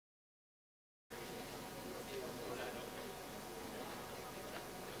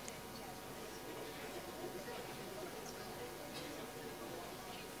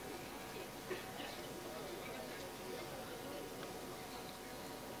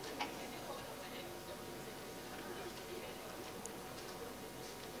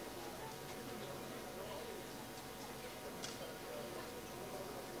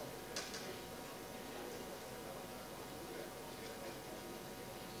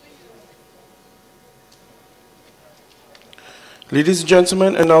Ladies and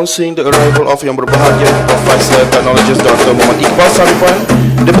gentlemen, announcing the arrival of Yang Berbahagia Professor Technologist Dr. Muhammad Iqbal Saripan,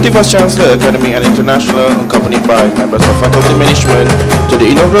 Deputy Vice Chancellor, Academic and International, accompanied by members of Faculty Management to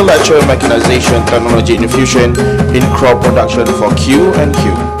the inaugural lecture Mechanization, Technology and Infusion in Crop Production for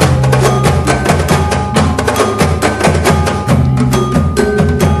Q&Q.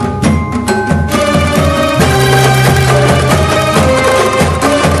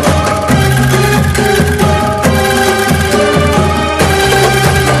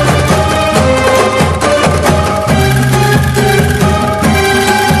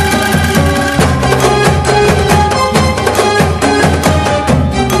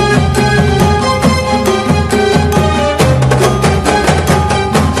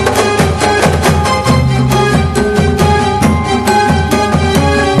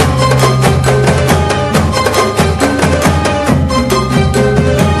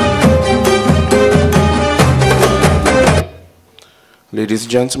 Ladies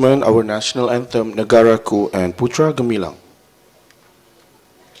and gentlemen, our national anthem, Negaraku and Putra Gemilang.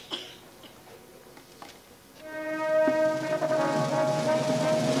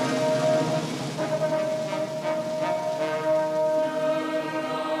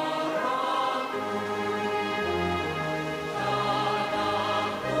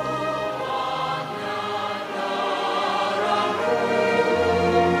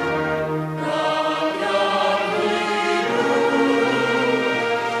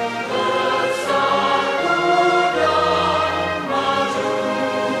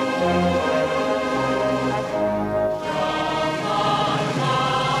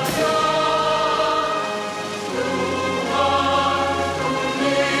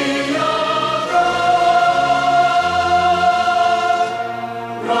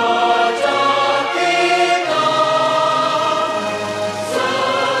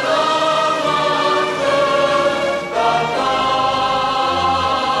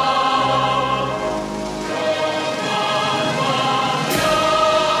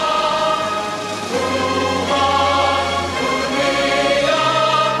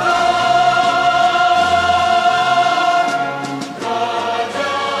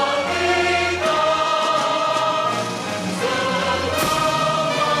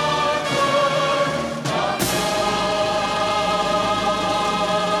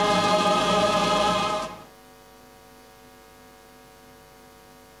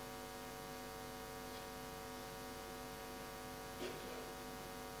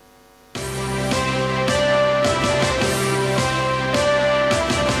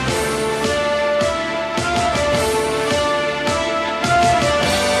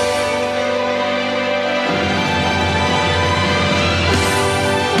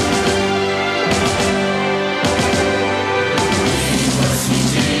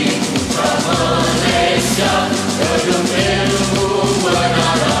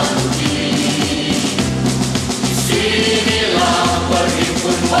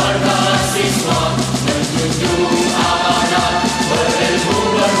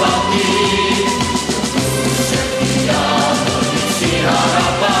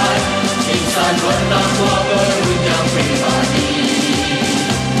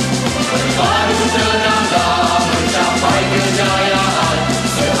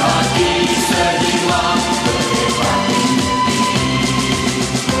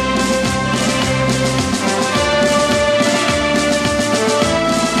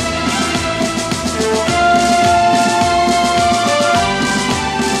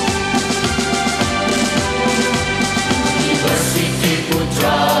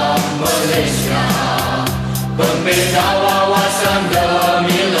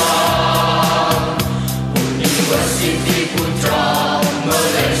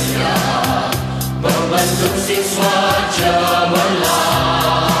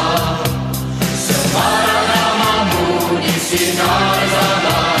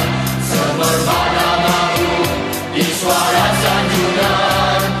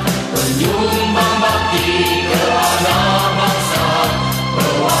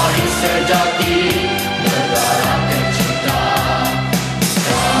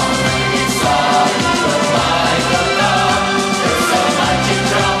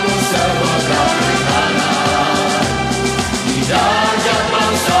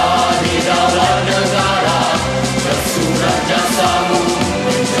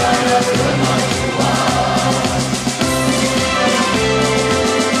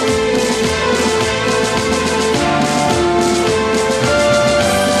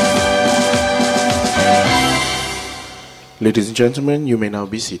 Ladies and gentlemen, you may now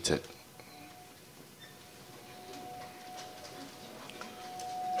be seated.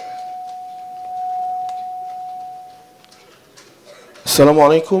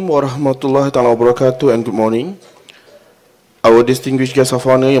 Assalamualaikum warahmatullahi wabarakatuh and good morning. Our distinguished guest of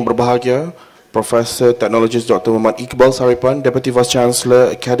honor yang berbahagia, Professor Technologist Dr. Muhammad Iqbal Saripan, Deputy Vice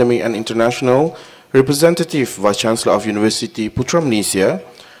Chancellor, Academy and International, Representative Vice Chancellor of University Putra Malaysia,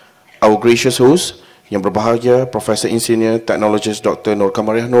 our gracious host yang berbahagia, Professor Insinyur Technologist Dr. Nur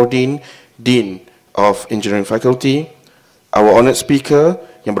Kamariah Nordin, Dean of Engineering Faculty, our honoured speaker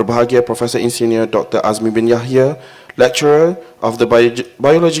yang berbahagia, Professor Insinyur Dr. Azmi bin Yahya, Lecturer of the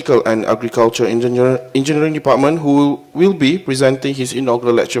Biological and Agriculture Engineering Department, who will be presenting his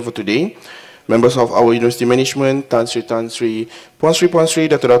inaugural lecture for today. Members of our University Management, Tan Sri, Puan Sri,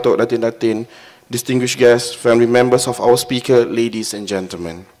 Datuk, Datin, distinguished guests, family members of our speaker, ladies and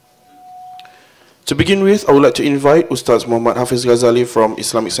gentlemen. To begin with, I would like to invite Ustaz Muhammad Hafiz Ghazali from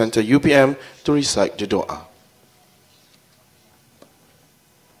Islamic Center UPM to recite the doa.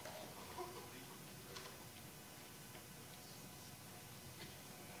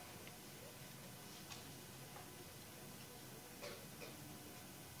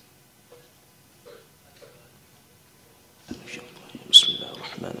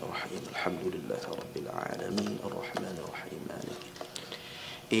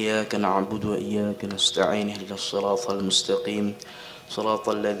 إياك نعبد وإياك نستعين اهدنا الصراط المستقيم صراط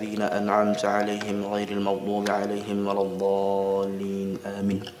الذين أنعمت عليهم غير المغضوب عليهم ولا الضالين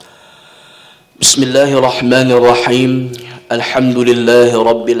آمين. بسم الله الرحمن الرحيم الحمد لله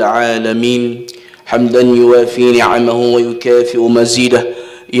رب العالمين حمدا يوافي نعمه ويكافئ مزيده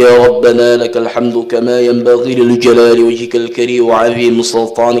يا ربنا لك الحمد كما ينبغي لجلال وجهك الكريم وعظيم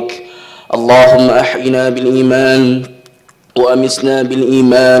سلطانك اللهم أحينا بالإيمان وأمسنا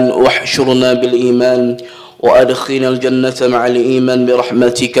بالإيمان واحشرنا بالإيمان وأدخلنا الجنة مع الإيمان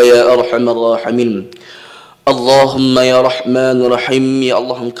برحمتك يا أرحم الراحمين. اللهم يا رحمن رحيم ya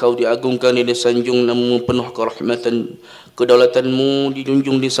Allah, Engkau diagungkan, disanjung, namamu penuh kerahmatan, kedaulatanmu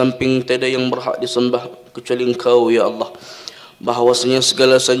dijunjung, di samping tiada yang berhak disembah kecuali Engkau ya Allah. Bahwasanya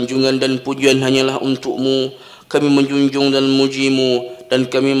segala sanjungan dan pujian hanyalah untukmu. Kami menjunjung dan memujimu dan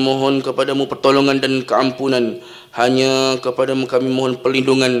kami mohon kepadamu pertolongan dan keampunan. Hanya kepadamu kami mohon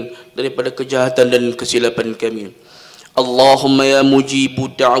perlindungan daripada kejahatan dan kesilapan kami. Allahumma ya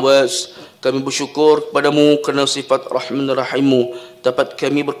mujibud da'was, kami bersyukur kepadamu kerana sifat Rahman Rahimmu dapat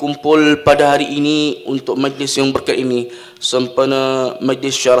kami berkumpul pada hari ini untuk majlis yang berkat ini, sempena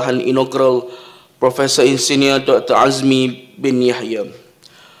Majlis Syarahan Inaugural Profesor Insinyur Dr. Azmi bin Yahya.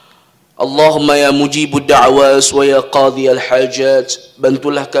 Allahumma ya mujibud da'was wa ya qadhi al-hajat,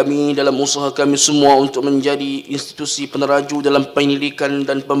 bantulah kami dalam usaha kami semua untuk menjadi institusi peneraju dalam pendidikan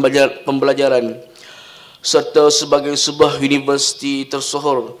dan pembelajaran serta sebagai sebuah universiti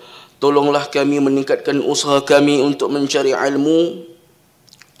tersohor. Tolonglah kami meningkatkan usaha kami untuk mencari ilmu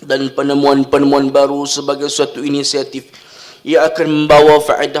dan penemuan-penemuan baru sebagai suatu inisiatif yang akan membawa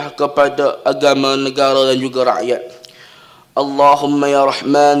faedah kepada agama, negara dan juga rakyat. Allahumma ya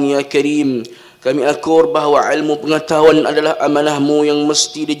Rahman ya Karim, kami akur bahawa ilmu pengetahuan adalah amanahmu yang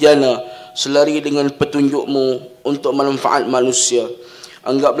mesti dijana selari dengan petunjukmu untuk manfaat manusia.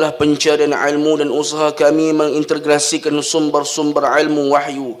 Anggaplah pencarian ilmu dan usaha kami mengintegrasikan sumber-sumber ilmu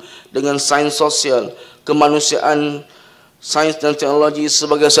wahyu dengan sains sosial, kemanusiaan, sains dan teknologi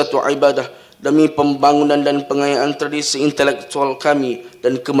sebagai satu ibadah demi pembangunan dan pengayaan tradisi intelektual kami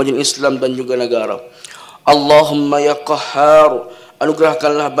dan kemajuan Islam dan juga negara. Allahumma ya Qahhar,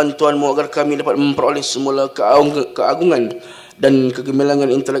 anugerahkanlah bantuanmu agar kami dapat memperoleh semula keagungan dan kegemilangan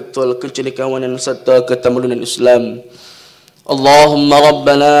intelektual, kecendekiawanan serta ketamadunan Islam. Allahumma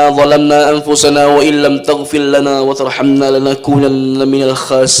Rabbana zalamna anfusana wa illam taghfir lana wa tarhamna lanakunanna minal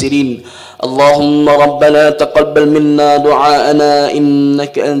khasirin. Allahumma Rabbana taqabbal minna du'aana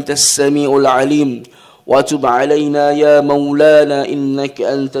innaka antas sami'ul alim wa tub alaina ya maulana innaka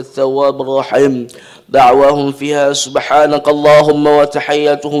antat tawwabur rahim. دعواهم فيها سبحانك اللهم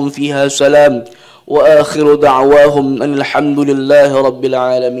وتحياتهم فيها سلام وآخر دعواهم أن الحمد لله رب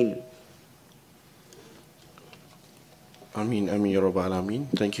العالمين. Amin, amin, ya Rabbal Alamin.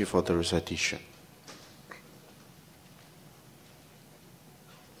 Thank you for the recitation.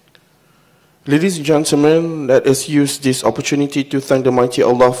 Ladies and gentlemen, let us use this opportunity to thank the mighty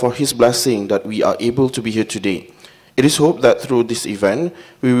Allah for His blessing that we are able to be here today. It is hoped that through this event,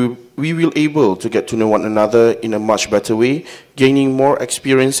 we will able to get to know one another in a much better way, gaining more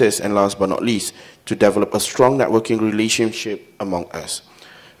experiences and last but not least, to develop a strong networking relationship among us.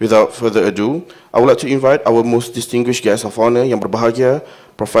 Without further ado, I would like to invite our most distinguished guest of honor yang berbahagia,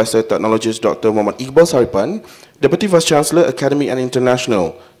 Professor Technologist Dr. Muhammad Iqbal Saripan, Deputy Vice Chancellor, Academy and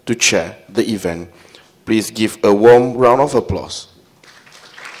International, to chair the event. Please give a warm round of applause.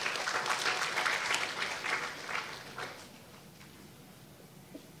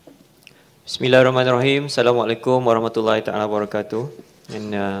 Bismillahirrahmanirrahim. Assalamualaikum warahmatullahi ta'ala wabarakatuh.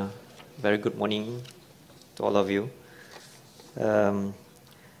 And very good morning to all of you.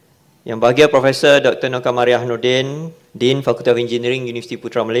 Yang bahagia Profesor Dr. Radin, Dean Fakulti of Engineering, Universiti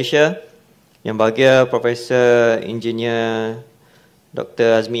Putra Malaysia. Yang bahagia Profesor Engineer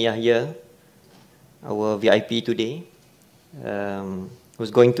Dr. Azmi Yahya, our VIP today,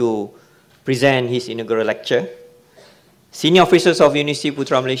 who's going to present his inaugural lecture. Senior officers of Universiti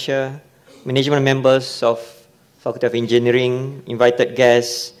Putra Malaysia, management members of Faculty of Engineering, invited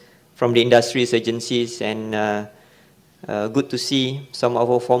guests from the industries, agencies, and good to see some of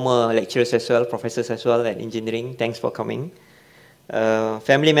our former lecturers as well, professors as well at engineering. Thanks for coming.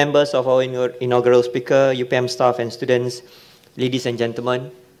 Family members of our inaugural speaker, UPM staff and students, ladies and gentlemen.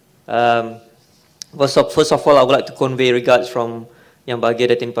 First of all, I would like to convey regards from Yang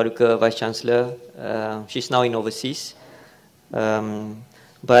Bahagia Datin Paduka Vice Chancellor. She's now in overseas.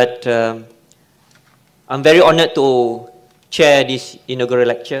 But I'm very honored to chair this inaugural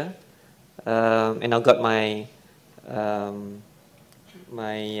lecture, and I've got my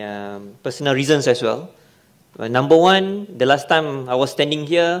personal reasons as well. Number one, the last time I was standing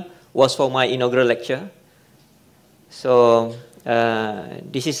here was for my inaugural lecture. So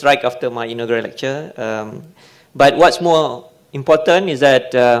this is right after my inaugural lecture. But what's more important is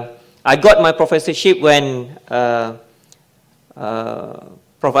that I got my professorship when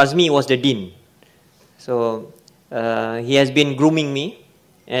Prof. Azmi was the dean. So he has been grooming me,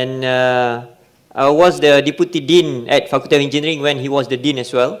 and I was the deputy dean at Faculty of Engineering when he was the dean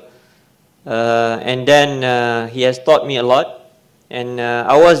as well. And then he has taught me a lot, and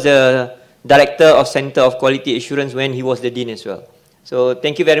I was the director of Center of Quality Assurance when he was the dean as well. So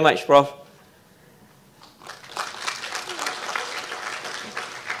thank you very much, Prof.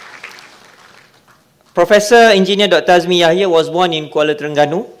 Professor Engineer Dr. Azmi Yahya was born in Kuala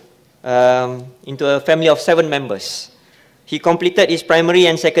Terengganu into a family of 7 members. He completed his primary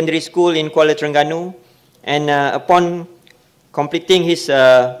and secondary school in Kuala Terengganu, and upon completing his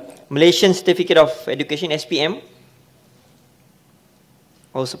Malaysian Certificate of Education, SPM,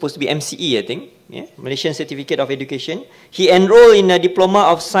 or supposed to be MCE, I think, yeah? Malaysian Certificate of Education, he enrolled in a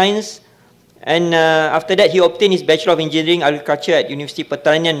Diploma of Science, and after that he obtained his Bachelor of Engineering Agriculture at Universiti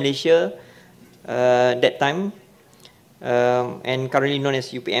Pertanian Malaysia, that time, and currently known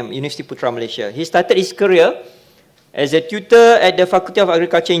as UPM, Universiti Putra Malaysia. He started his career as a tutor at the Faculty of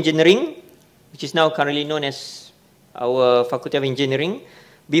Agriculture Engineering, which is now currently known as our Faculty of Engineering,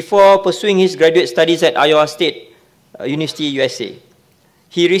 before pursuing his graduate studies at Iowa State University, USA.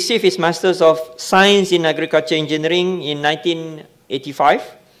 He received his Masters of Science in Agriculture Engineering in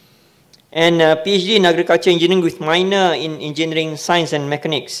 1985, and a PhD in Agriculture Engineering with minor in Engineering Science and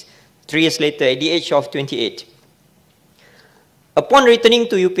Mechanics 3 years later at the age of 28. Upon returning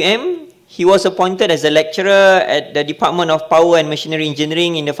to UPM, he was appointed as a lecturer at the Department of Power and Machinery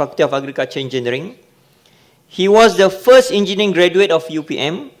Engineering in the Faculty of Agriculture Engineering. He was the first engineering graduate of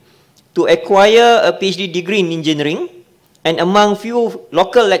UPM to acquire a PhD degree in engineering, and among few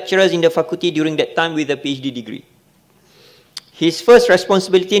local lecturers in the faculty during that time with a PhD degree. His first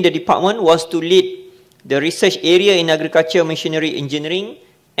responsibility in the department was to lead the research area in agriculture machinery engineering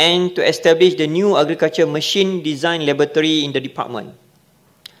and to establish the new agriculture machine design laboratory in the department.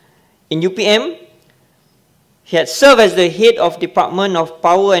 In UPM, he had served as the head of Department of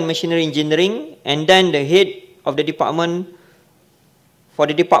Power and Machinery Engineering, and then the head of the department for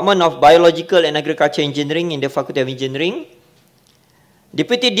the Department of Biological and Agriculture Engineering in the Faculty of Engineering,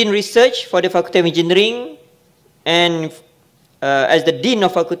 Deputy Dean Research for the Faculty of Engineering, and as the Dean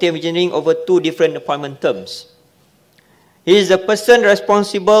of Faculty of Engineering over 2 different appointment terms. He is the person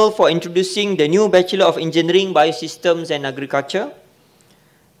responsible for introducing the new Bachelor of Engineering Biosystems and Agriculture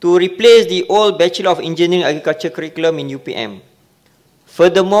to replace the old Bachelor of Engineering Agriculture curriculum in UPM.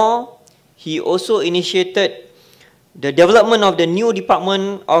 Furthermore, he also initiated the development of the new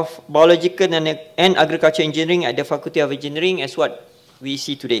Department of Biological and Agriculture Engineering at the Faculty of Engineering as what we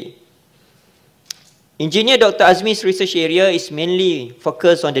see today. Engineer Dr. Azmi's research area is mainly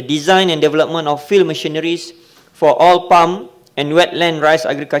focused on the design and development of field machineries for all palm and wetland rice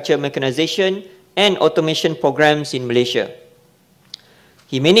agriculture mechanization and automation programs in Malaysia.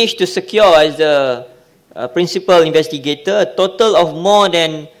 He managed to secure as the principal investigator a total of more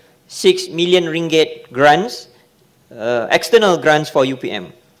than 6 million ringgit grants, external grants for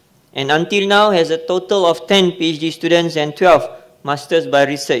UPM, and until now has a total of 10 PhD students and 12 Masters by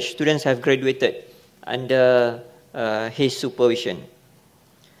Research students have graduated under his supervision.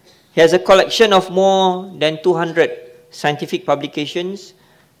 He has a collection of more than 200 scientific publications,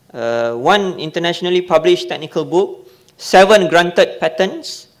 1 internationally published technical book, 7 granted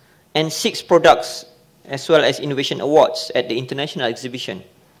patents, and 6 products as well as innovation awards at the international exhibition.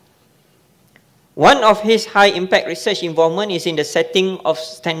 One of his high-impact research involvement is in the setting of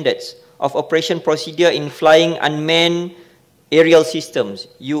standards of operation procedure in flying unmanned aerial systems,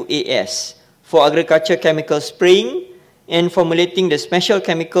 UAS, for agriculture chemical spraying and formulating the special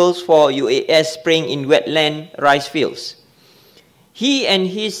chemicals for UAS spraying in wetland rice fields. He and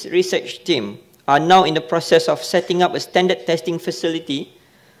his research team are now in the process of setting up a standard testing facility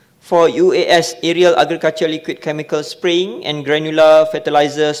for UAS aerial agriculture liquid chemical spraying and granular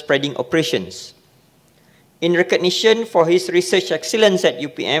fertilizer spreading operations. In recognition for his research excellence at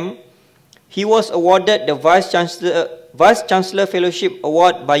UPM, he was awarded the Vice Chancellor Fellowship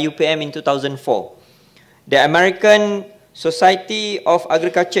Award by UPM in 2004. The American Society of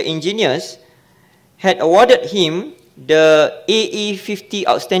Agriculture Engineers had awarded him the AE50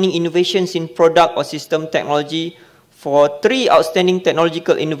 Outstanding Innovations in Product or System Technology for 3 outstanding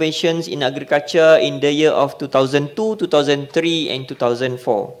technological innovations in agriculture in the year of 2002, 2003, and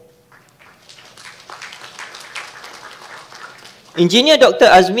 2004. Engineer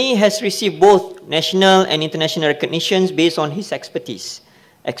Dr. Azmi has received both national and international recognitions based on his expertise,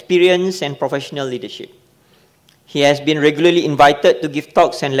 experience, and professional leadership. He has been regularly invited to give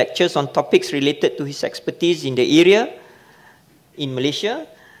talks and lectures on topics related to his expertise in the area in Malaysia,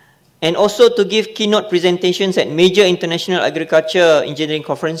 and also to give keynote presentations at major international agriculture engineering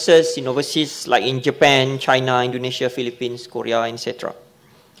conferences in overseas like in Japan, China, Indonesia, Philippines, Korea, etc.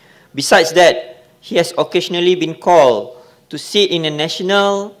 Besides that, he has occasionally been called to sit in a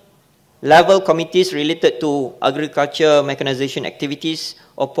national level committees related to agriculture mechanization activities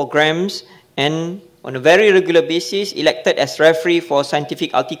or programs, and on a very regular basis elected as referee for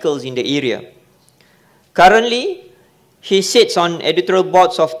scientific articles in the area. Currently, he sits on editorial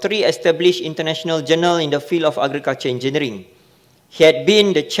boards of 3 established international journals in the field of agriculture engineering. He had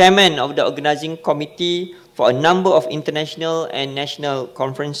been the chairman of the organizing committee for a number of international and national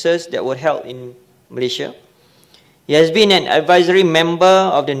conferences that were held in Malaysia. He has been an advisory member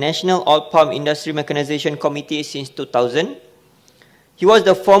of the National Oil Palm Industry Mechanization Committee since 2000. He was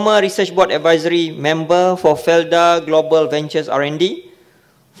the former Research Board Advisory Member for Felda Global Ventures R&D,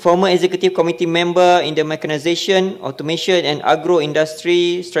 former Executive Committee Member in the Mechanization, Automation and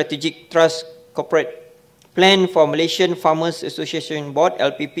Agro-Industry Strategic Trust Corporate Plan for Malaysian Farmers Association Board,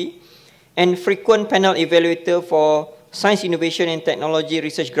 LPP, and frequent panel evaluator for Science Innovation and Technology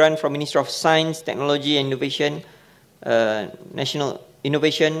Research Grant from Ministry of Science, Technology and Innovation, National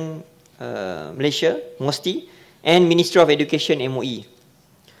Innovation Malaysia, MOSTI, and Ministry of Education, MOE.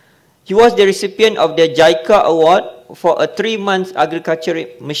 He was the recipient of the JICA Award for a 3-month agriculture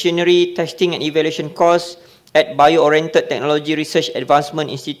machinery testing and evaluation course at Bio-Oriented Technology Research Advancement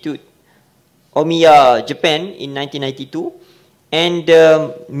Institute, Omiya, Japan in 1992, and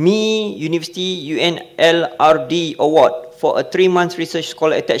the MI University UNLRD Award for a 3-month research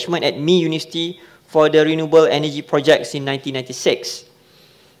scholar attachment at MI University for the renewable energy projects in 1996.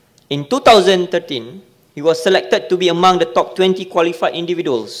 In 2013, he was selected to be among the top 20 qualified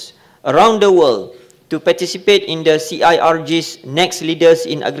individuals around the world to participate in the CIRG's Next Leaders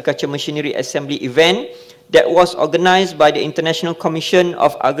in Agriculture Machinery Assembly event that was organized by the International Commission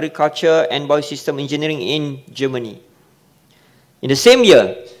of Agriculture and Biosystem Engineering in Germany. In the same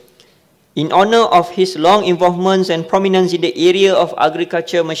year, in honor of his long involvement and prominence in the area of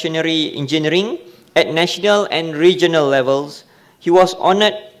agriculture machinery engineering at national and regional levels, he was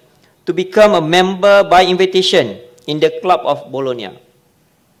honored to become a member by invitation in the Club of Bologna.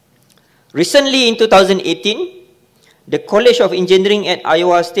 Recently, in 2018, the College of Engineering at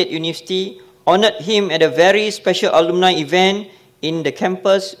Iowa State University honored him at a very special alumni event in the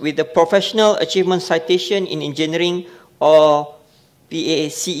campus with the Professional Achievement Citation in Engineering, or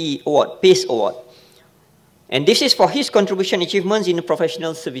PACE Award, PACE Award. And this is for his contribution achievements in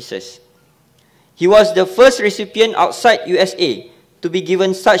professional services. He was the first recipient outside USA to be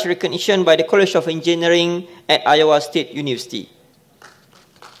given such recognition by the College of Engineering at Iowa State University.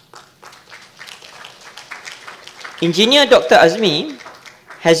 Engineer Dr. Azmi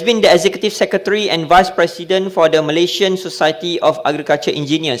has been the Executive Secretary and Vice President for the Malaysian Society of Agriculture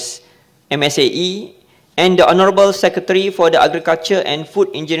Engineers, MSAE, and the Honorable Secretary for the Agriculture and Food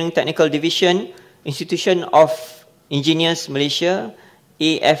Engineering Technical Division, Institution of Engineers Malaysia,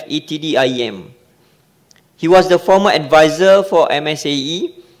 AFETD-IEM. He was the former advisor for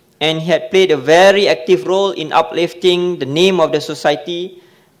MSAE, and he had played a very active role in uplifting the name of the society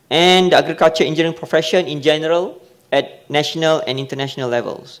and the agriculture engineering profession in general at national and international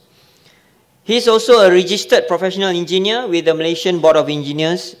levels. He is also a registered professional engineer with the Malaysian Board of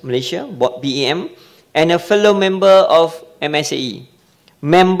Engineers, Malaysia, BEM, and a fellow member of MSAE.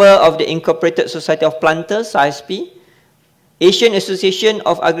 member of the Incorporated Society of Planters, ISP, Asian Association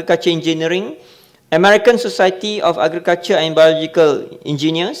of Agriculture Engineering, American Society of Agriculture and Biological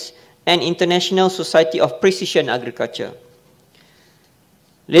Engineers, and International Society of Precision Agriculture.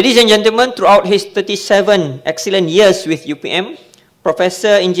 Ladies and gentlemen, throughout his 37 excellent years with UPM,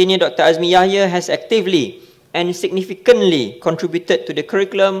 Professor Engineer Dr. Azmi Yahya has actively and significantly contributed to the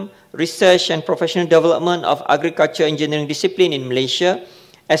curriculum, research and professional development of agriculture engineering discipline in Malaysia,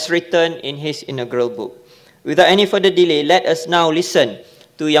 as written in his inaugural book. Without any further delay, let us now listen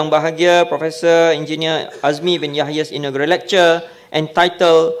to Yang Bahagia Professor Engineer Azmi bin Yahya's inaugural lecture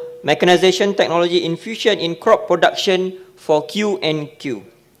entitled Mechanization Technology Infusion in Crop Production for Q&Q.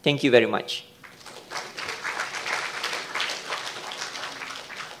 Thank you very much.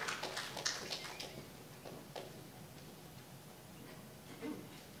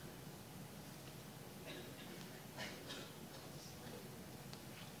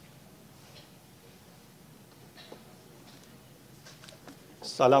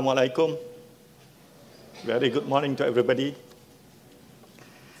 Assalamualaikum. Very good morning to everybody.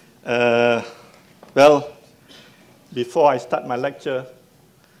 Well, before I start my lecture,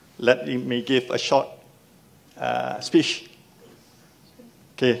 let me give a short speech.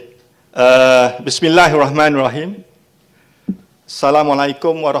 Okay. Bismillahirrahmanirrahim.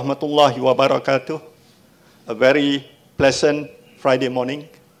 Assalamualaikum warahmatullahi wabarakatuh. A very pleasant Friday morning.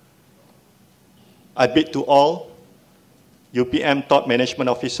 I bid to all UPM top management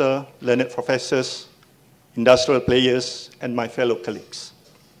officer, learned professors, industrial players, and my fellow colleagues.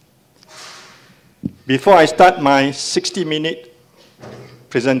 Before I start my 60-minute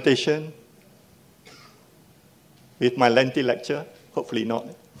presentation with my lengthy lecture, hopefully not,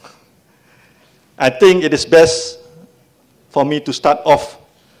 I think it is best for me to start off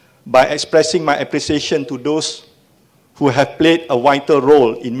by expressing my appreciation to those who have played a vital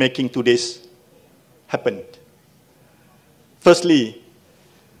role in making today's happen. Firstly,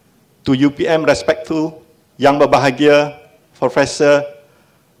 to UPM respectful Yang Berbahagia Professor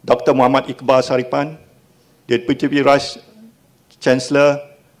Dr. Muhammad Iqbal Saripan, Deputy Vice Chancellor,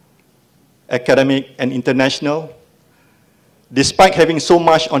 Academic and International. Despite having so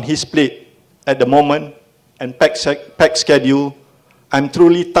much on his plate at the moment and packed schedule, I'm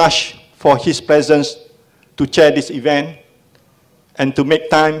truly touched for his presence to chair this event and to make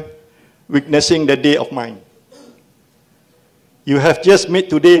time witnessing the day of mine. You have just made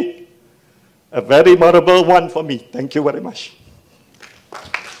today a very memorable one for me. Thank you very much.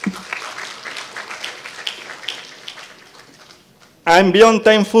 I'm beyond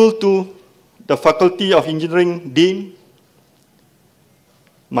thankful to the Faculty of Engineering Dean,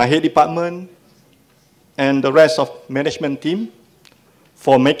 my head department, and the rest of management team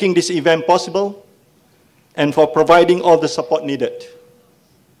for making this event possible and for providing all the support needed.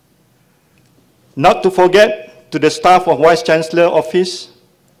 Not to forget to the staff of Vice Chancellor Office,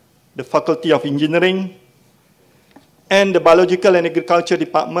 the Faculty of Engineering, and the Biological and Agriculture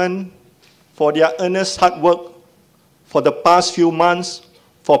Department for their earnest hard work for the past few months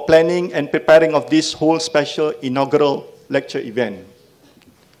for planning and preparing of this whole special inaugural lecture event.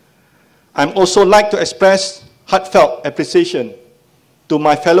 I'd also like to express heartfelt appreciation to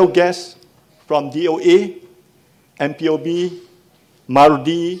my fellow guests from DOA, MPOB,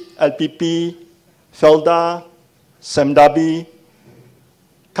 Marudi, LPP, Felda, Semdabi,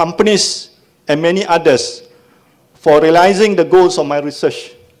 companies, and many others for realizing the goals of my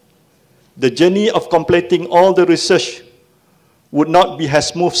research. The journey of completing all the research would not be as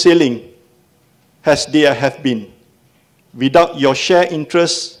smooth sailing as they have been without your shared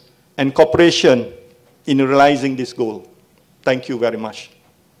interest and cooperation in realizing this goal. Thank you very much.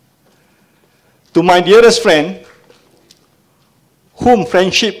 To my dearest friend, whom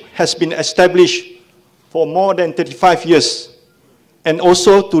friendship has been established for more than 35 years, and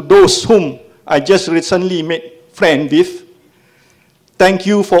also to those whom I just recently made friends with, thank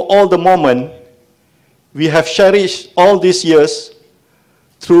you for all the moments we have cherished all these years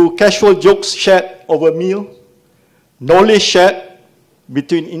through casual jokes shared over meal, knowledge shared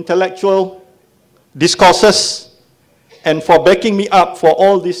between intellectual discourses, and for backing me up for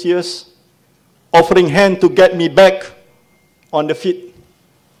all these years, offering hand to get me back on the feet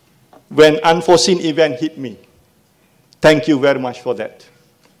when unforeseen event hit me. Thank you very much for that.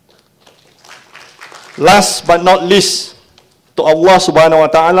 Last but not least, to Allah subhanahu wa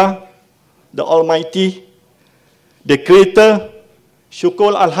ta'ala, the Almighty, the Creator,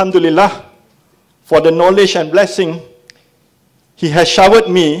 Shukr Alhamdulillah for the knowledge and blessing He has showered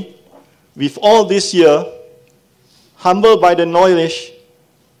me with all this year, humbled by the knowledge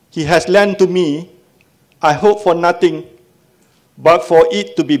He has lent to me. I hope for nothing but for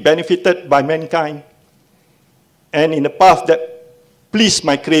it to be benefited by mankind and in a path that please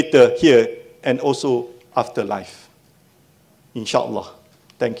my Creator here and also after life. Inshallah.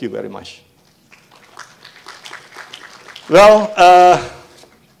 Thank you very much. Well,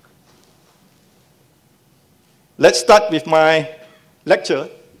 let's start with my lecture.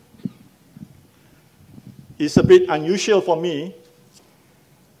 It's a bit unusual for me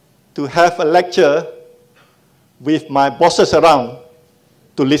to have a lecture with my bosses around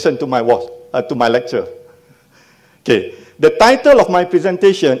to listen to my lecture. Okay. The title of my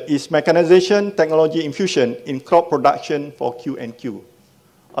presentation is Mechanization Technology Infusion in Crop Production for Q&Q.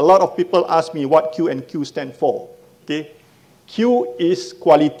 A lot of people ask me what Q&Q stand for. Okay. Q is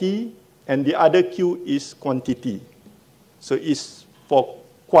quality and the other Q is quantity. So it's for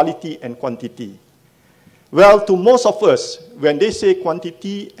quality and quantity. Well, to most of us, when they say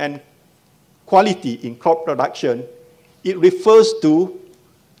quantity and quality in crop production, it refers to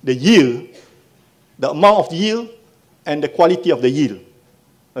the yield, the amount of yield, and the quality of the yield.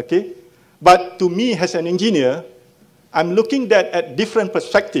 Okay? But to me, as an engineer, I'm looking at different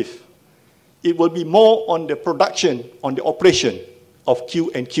perspectives. It will be more on the production, on the operation of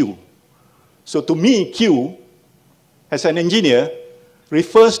Q&Q. So to me, Q, as an engineer,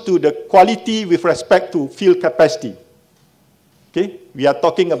 refers to the quality with respect to field capacity. Okay? We are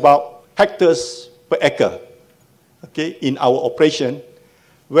talking about hectares per acre, okay, in our operation.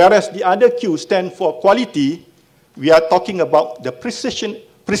 Whereas the other Q stands for quality, we are talking about the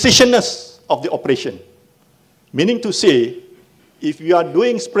precisionness of the operation. Meaning to say, if we are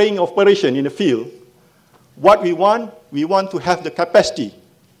doing spraying operation in the field, what we want to have the capacity,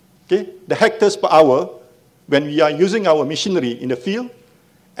 okay, the hectares per hour when we are using our machinery in the field,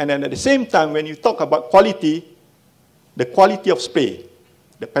 and then at the same time, when you talk about quality, the quality of spray,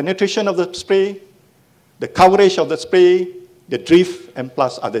 the penetration of the spray, the coverage of the spray, the drift, and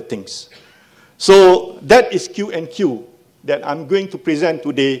plus other things. So that is Q&Q that I'm going to present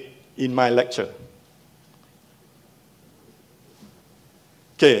today in my lecture.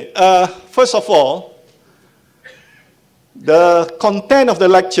 Okay, first of all, the content of the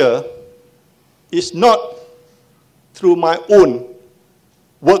lecture is not through my own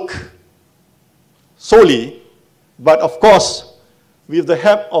work solely, but of course, with the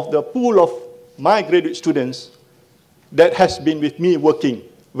help of the pool of my graduate students that has been with me working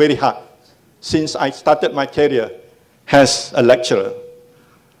very hard since I started my career as a lecturer.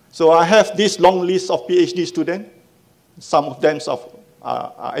 So I have this long list of PhD students, some of them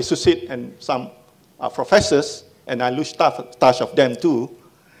are associate and some are professors, and I lose touch of them too.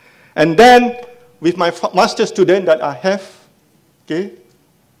 And then with my master student that I have, okay,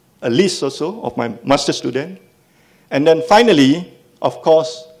 a list also of my master student. And then finally, of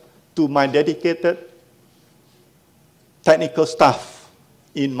course, to my dedicated technical staff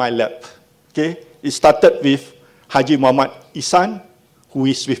in my lab. Okay, it started with Haji Muhammad Isan, who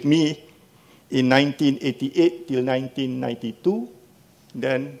is with me in 1988 till 1992.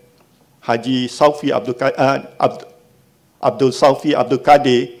 Then Haji Saufi Abdul Saufi Abdul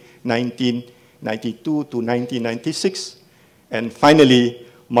Qadir, 1992 to 1996. And finally,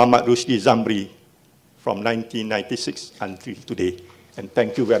 Muhammad Rusdi Zamri from 1996 until today. And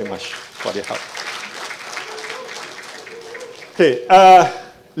thank you very much for the help. Okay,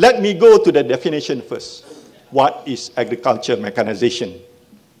 let me go to the definition first. What is agriculture mechanization?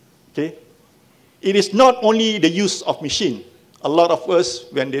 Okay, it is not only the use of machine. A lot of us,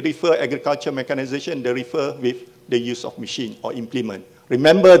 when they refer agriculture mechanization, they refer with the use of machine or implement.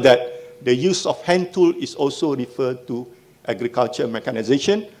 Remember that the use of hand tool is also referred to agriculture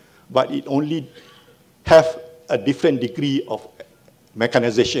mechanization, but it only have a different degree of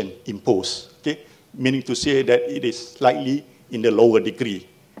mechanization imposed, okay? Meaning to say that it is slightly in the lower degree.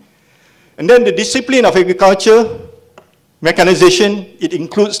 And then the discipline of agriculture mechanization, it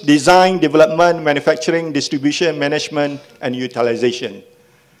includes design, development, manufacturing, distribution, management, and utilization.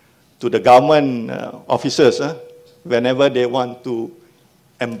 To the government officers, whenever they want to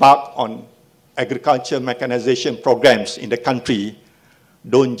embark on agriculture mechanization programs in the country,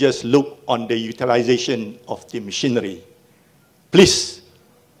 don't just look on the utilization of the machinery. Please,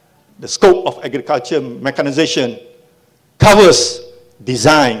 the scope of agriculture mechanization covers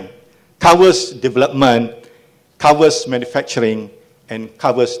design, covers development, covers manufacturing, and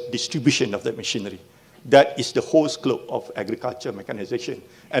covers distribution of the machinery. That is the whole scope of agriculture mechanization.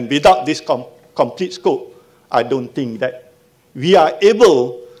 And without this complete scope, I don't think that we are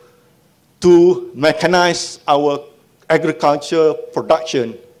able to mechanize our agriculture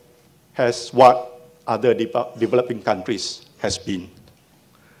production as what other developing countries has been.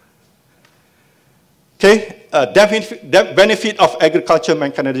 Okay, benefit of agriculture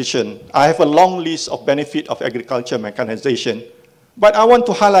mechanization. I have a long list of benefit of agriculture mechanization, but I want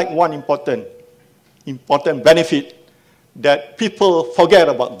to highlight one important benefit that people forget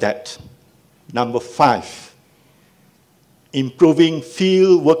about that. Number 5, improving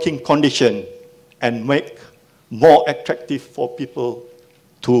field working condition and make more attractive for people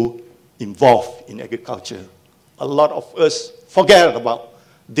to involve in agriculture. A lot of us forget about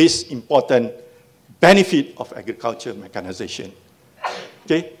this important benefit of agriculture mechanization.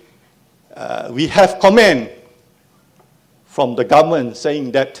 Okay? We have comment from the government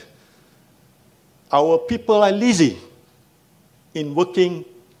saying that our people are lazy in working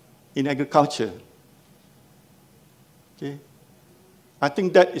in agriculture. Okay? I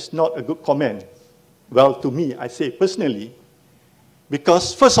think that is not a good comment. Well, to me, I say personally,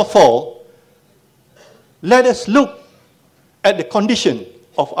 because first of all, let us look at the condition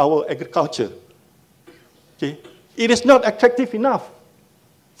of our agriculture. Okay? It is not attractive enough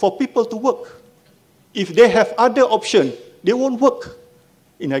for people to work. If they have other options, they won't work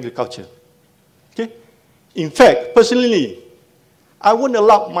in agriculture. Okay? In fact, personally, I wouldn't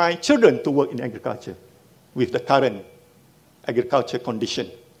allow my children to work in agriculture with the current agriculture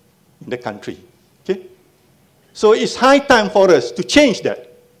condition in the country. Okay? So it's high time for us to change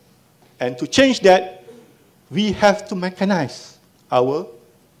that. And to change that, we have to mechanize our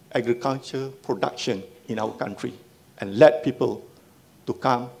agriculture production in our country and let people to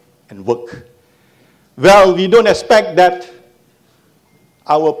come and work. Well, we don't expect that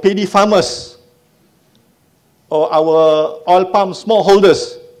our paddy farmers or our oil palm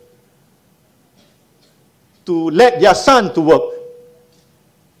smallholders to let their son to work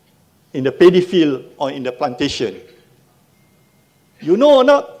in the paddy field or in the plantation. You know or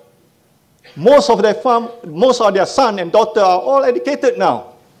not, most of their son and daughter are all educated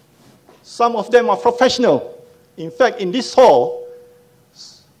now. Some of them are professional. In fact, in this hall,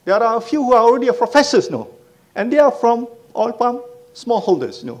 there are a few who are already professors now, and they are from oil palm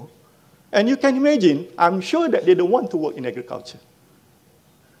smallholders, And you can imagine, I'm sure that they don't want to work in agriculture,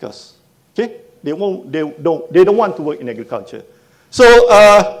 because they don't want to work in agriculture.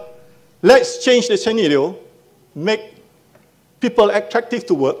 So let's change the scenario, make people attractive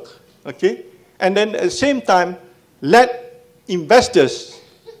to work, and then at the same time, let investors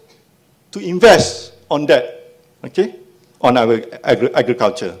to invest on that, on our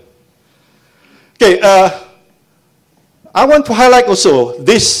agriculture. I want to highlight also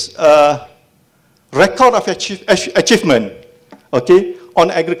this record of achievement,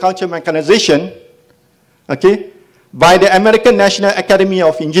 on agriculture mechanization, by the American National Academy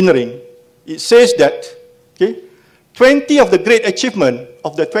of Engineering. It says that, 20 of the great achievements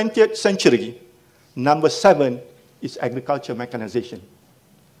of the 20th century, number 7 is agriculture mechanization.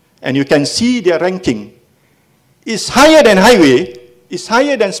 And you can see their ranking. It's higher than highway, it's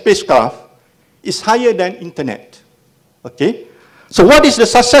higher than spacecraft, it's higher than internet. So what is the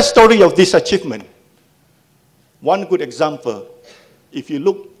success story of this achievement? One good example, if you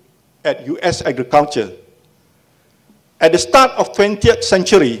look at US agriculture, at the start of 20th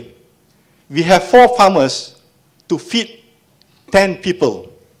century, we have 4 farmers to feed 10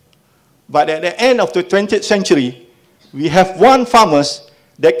 people. But at the end of the 20th century, we have 1 farmer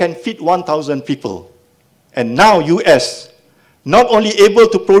that can feed 1,000 people. And now US, not only able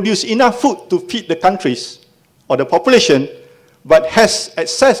to produce enough food to feed the countries or the population, but has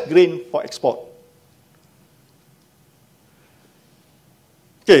excess grain for export.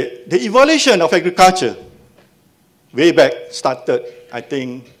 The evolution of agriculture way back started, I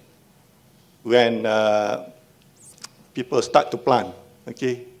think, when people start to plant,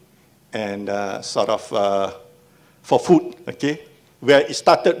 and sort of for food, where it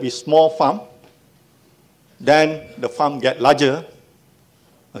started with small farm, then the farm get larger,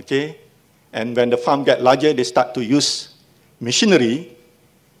 and when the farm get larger, they start to use machinery,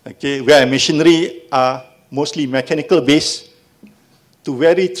 where machinery are mostly mechanical based, to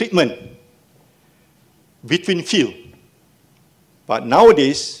vary treatment between field. But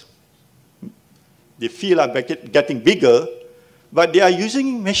nowadays, the field are getting bigger, but they are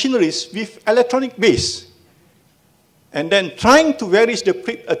using machineries with electronic base, and then trying to vary the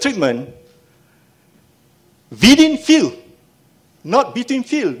treatment within field, not between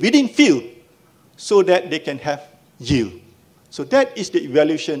field, within field, so that they can have yield. So that is the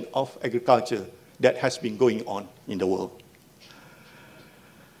evolution of agriculture that has been going on in the world.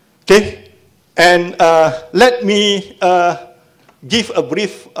 And let me give a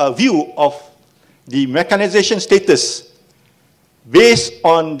brief view of the mechanization status based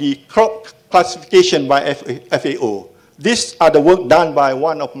on the crop classification by FAO. These are the work done by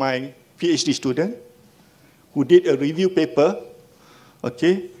one of my PhD students. who did a review paper,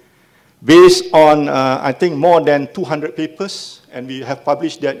 okay, based on, I think, more than 200 papers, and we have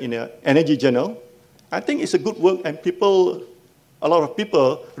published that in an energy journal. I think it's a good work, and a lot of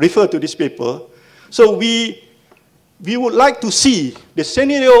people refer to this paper. So we would like to see the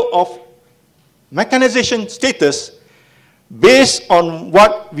scenario of mechanization status based on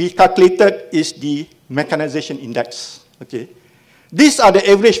what we calculated is the mechanization index. Okay, these are the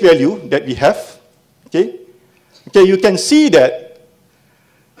average value that we have. Okay, you can see that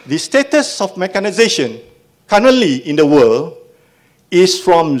the status of mechanization currently in the world is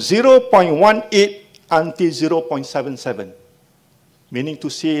from 0.18 until 0.77, meaning to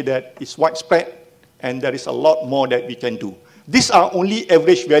say that it's widespread and there is a lot more that we can do. These are only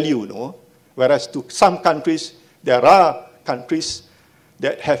average value, no? Whereas to some countries, there are countries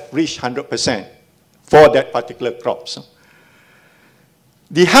that have reached 100% for that particular crop. So,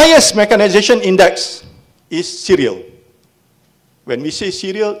 the highest mechanization index is cereal. When we say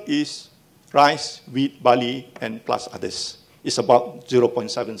cereal, is rice, wheat, barley, and plus others. It's about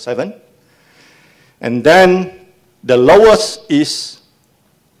 0.77. And then the lowest is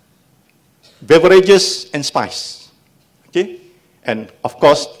beverages and spice. Okay? And of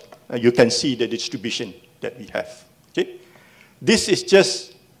course, you can see the distribution that we have. Okay? This is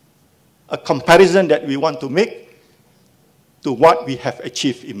just a comparison that we want to make to what we have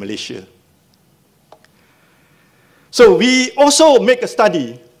achieved in Malaysia. So we also make a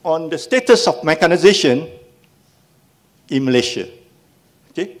study on the status of mechanization in Malaysia.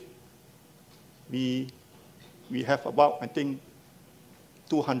 Okay? We have about, I think,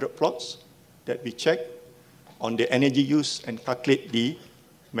 200 plots that we check on the energy use and calculate the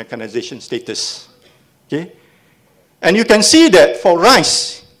mechanization status. Okay? And you can see that for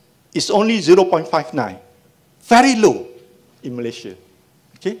rice, it's only 0.59. Very low in Malaysia.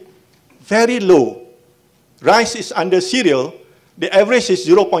 Okay? Very low. Rice is under cereal. The average is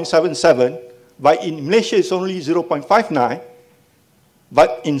 0.77, but in Malaysia it's only 0.59.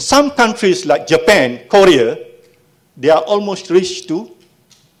 But in some countries like Japan, Korea, they are almost reached to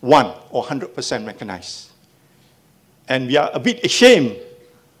 1 or 100% mechanized. And we are a bit ashamed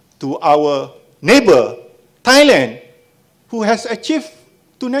to our neighbor, Thailand, who has achieved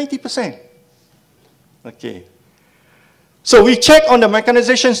to 90%. Okay. So we check on the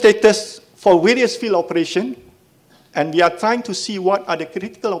mechanization status for various field operations, and we are trying to see what are the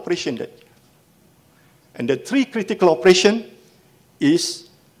critical operations that. And the 3 critical operations is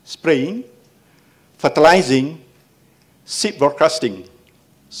spraying, fertilizing, seed broadcasting.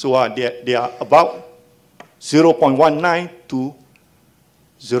 So they are about 0.19 to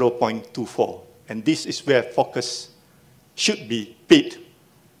 0.24. And this is where focus should be paid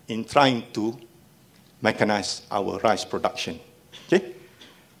in trying to mechanize our rice production. Okay?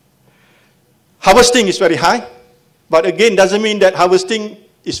 Harvesting is very high, but again, doesn't mean that harvesting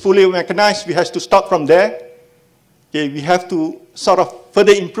is fully mechanized. We have to start from there. Okay, we have to sort of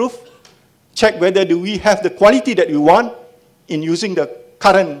further improve, check whether do we have the quality that we want in using the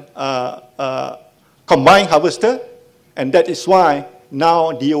current combined harvester, and that is why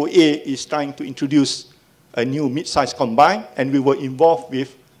now DOA is trying to introduce a new mid-size combine, and we were involved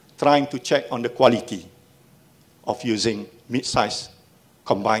with trying to check on the quality of using mid-size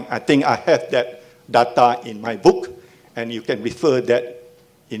combine. I think I have that data in my book, and you can refer that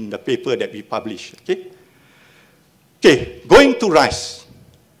in the paper that we published. Okay? Okay, going to rice.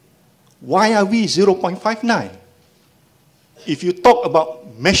 Why are we 0.59? If you talk about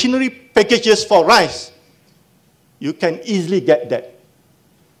machinery packages for rice, you can easily get that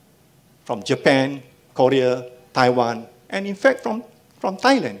from Japan, Korea, Taiwan, and in fact from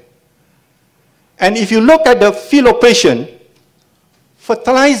Thailand. And if you look at the field operation,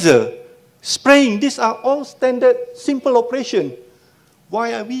 fertilizer, spraying, these are all standard, simple operation.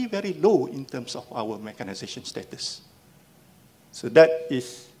 Why are we very low in terms of our mechanization status? So that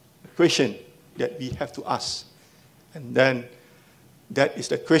is a question that we have to ask. And then that is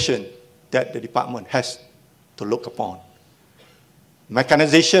the question that the department has to look upon.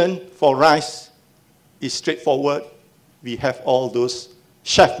 Mechanization for rice is straightforward. We have all those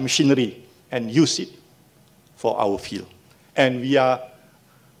shaft machinery and use it for our field. And we are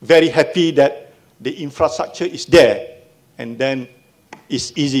very happy that the infrastructure is there, and then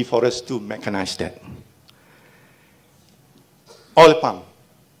it's easy for us to mechanize that. Oil palm,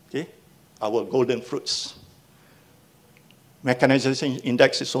 okay, our golden fruits. Mechanization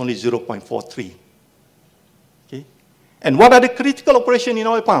index is only 0.43. Okay? And what are the critical operations in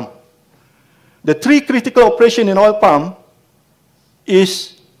oil palm? The 3 critical operations in oil palm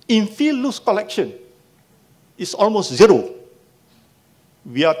is in-field loose collection. It's almost 0.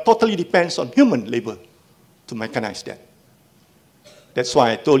 We are totally dependent on human labor to mechanize that. That's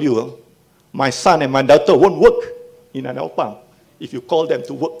why I told you, my son and my daughter won't work in an oil palm if you call them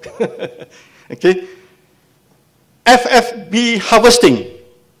to work. Okay? FFB harvesting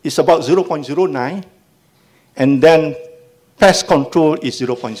is about 0.09, and then pest control is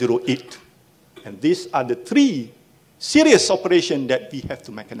 0.08. And these are the three serious operations that we have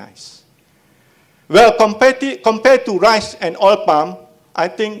to mechanize. Well, compared to rice and oil palm, I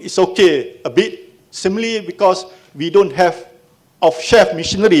think it's okay a bit, simply because we don't have off-shaft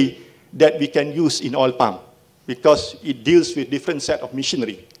machinery that we can use in oil palm, because it deals with different set of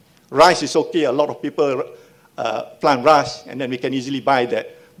machinery. Rice is okay, a lot of people plant rice, and then we can easily buy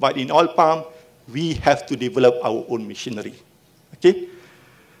that. But in oil palm, we have to develop our own machinery. Okay?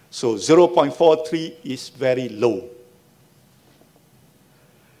 So 0.43 is very low.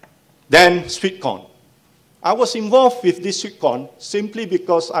 Then sweet corn. I was involved with this sweet corn simply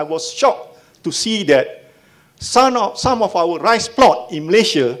because I was shocked to see that some of our rice plot in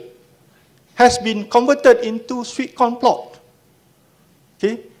Malaysia has been converted into sweet corn plot.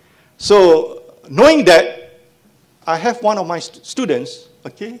 Okay? So knowing that, I have one of my students,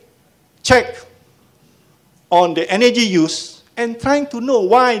 okay, check on the energy use and trying to know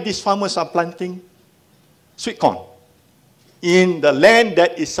why these farmers are planting sweet corn in the land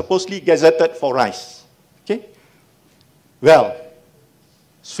that is supposedly gazetted for rice. Okay? Well,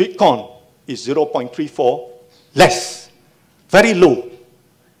 sweet corn is 0.34 less, very low.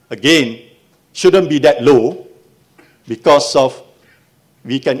 Again, shouldn't be that low because of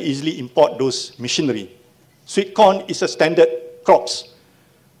we can easily import those machinery. Sweet corn is a standard crops.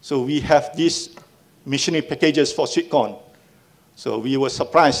 So we have these machinery packages for sweet corn. So we were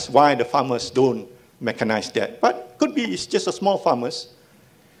surprised why the farmers don't mechanize that. But could be it's just a small farmers.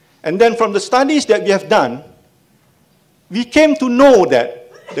 And then from the studies that we have done, we came to know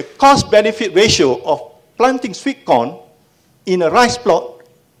that the cost-benefit ratio of planting sweet corn in a rice plot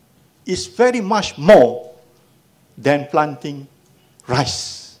is very much more than planting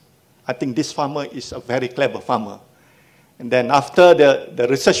rice. I think this farmer is a very clever farmer. And then after the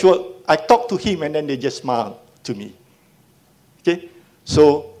research work, I talked to him and then they just smiled to me. Okay?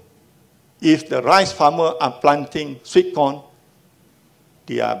 So if the rice farmer are planting sweet corn,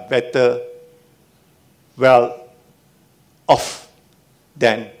 they are better, well off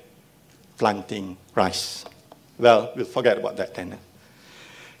than planting rice. Well, we'll forget about that then.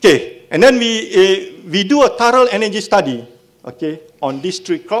 Okay, and then we do a thorough energy study, okay, on these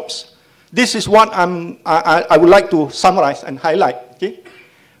three crops. This is what I would like to summarize and highlight, okay.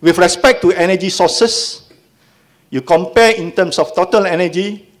 With respect to energy sources, you compare in terms of total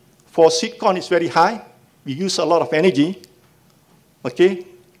energy. For sweet corn, it's very high. We use a lot of energy, okay,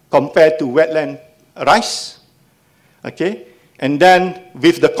 compared to wetland rice, okay. And then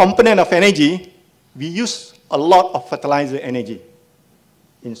with the component of energy, we use a lot of fertilizer energy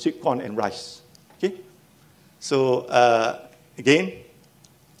in sweet corn and rice, okay. So again,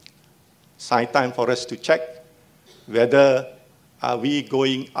 it's high time for us to check whether are we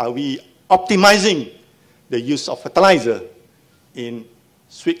optimizing the use of fertilizer in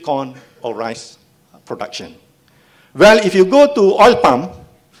sweet corn or rice production. Well, if you go to oil palm,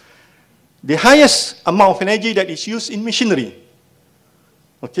 the highest amount of energy that is used in machinery,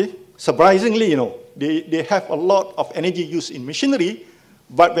 okay, surprisingly, you know, they have a lot of energy used in machinery,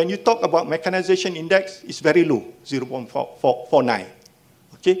 but when you talk about mechanization index, it's very low, 0.49,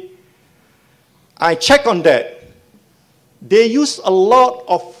 okay. I check on that. They use a lot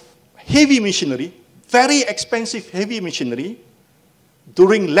of heavy machinery, very expensive heavy machinery,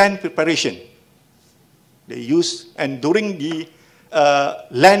 during land preparation. They use, and during the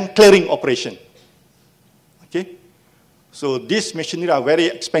land clearing operation. Okay? So these machinery are very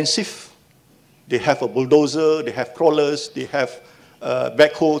expensive. They have a bulldozer, they have crawlers, they have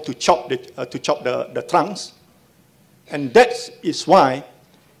backhoe to chop the trunks. And that is why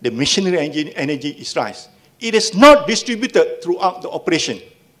the machinery energy is rise. It is not distributed throughout the operation.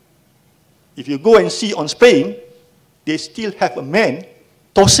 If you go and see on spraying, they still have a man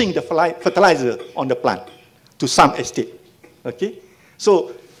tossing the fertilizer on the plant to some extent. Okay?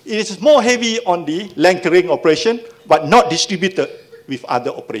 So it is more heavy on the land clearing operation, but not distributed with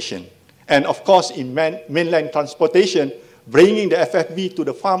other operation. And of course, in mainland transportation, bringing the FFB to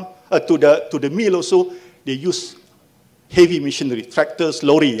the farm, to the mill also, they use heavy machinery, tractors,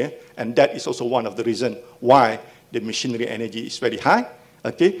 lorry, and that is also one of the reasons why the machinery energy is very high.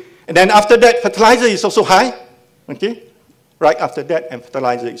 Okay? And then after that, fertilizer is also high. Okay? Right after that, and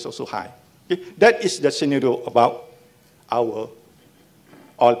fertilizer is also high. Okay? That is the scenario about our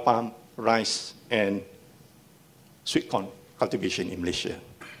oil palm, rice, and sweet corn cultivation in Malaysia.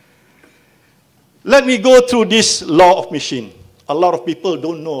 Let me go through this law of machine. A lot of people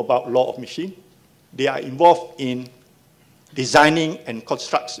don't know about law of machine. They are involved in designing and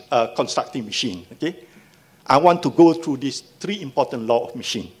constructing machine. Okay? I want to go through these three important law of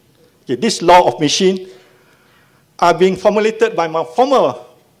machine. Okay, this law of machine are being formulated by my former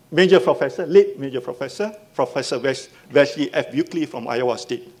major professor, late major professor, Professor Wesley F. Buckley from Iowa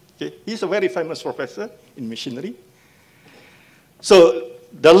State. Okay? He's a very famous professor in machinery. So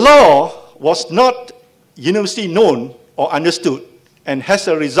the law was not universally known or understood, and as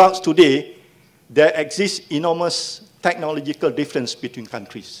a result today, there exists enormous technological difference between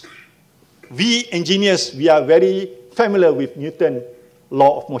countries. We engineers, we are very familiar with Newton's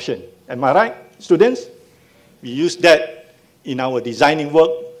law of motion. Am I right, students? We use that in our designing work,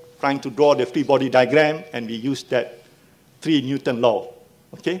 trying to draw the free body diagram, and we use that 3 Newton law,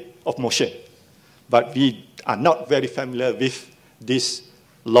 okay, of motion. But we are not very familiar with this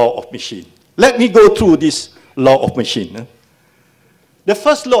law of machine. Let me go through this law of machine. The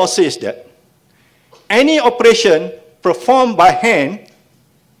first law says that any operation performed by hand,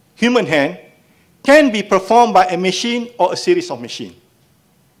 human hand, can be performed by a machine or a series of machines.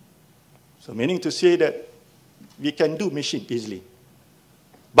 So meaning to say that we can do machine easily.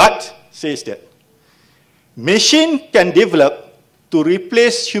 But, says that, machine can develop to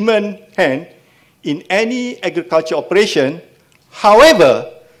replace human hand in any agriculture operation.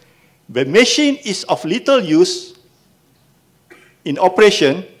 However, the machine is of little use in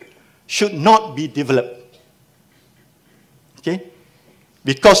operation should not be developed. Okay?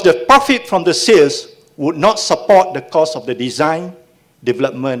 Because the profit from the sales would not support the cost of the design,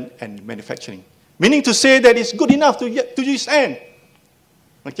 development, and manufacturing. Meaning to say that it's good enough to use hand.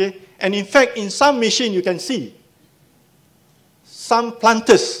 Okay? And in fact, in some machine you can see, some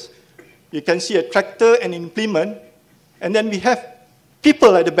planters, you can see a tractor and implement, and then we have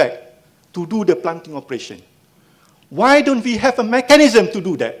people at the back to do the planting operation. Why don't we have a mechanism to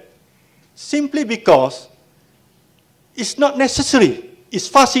do that? Simply because it's not necessary. It's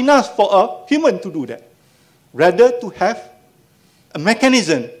fast enough for a human to do that. Rather to have a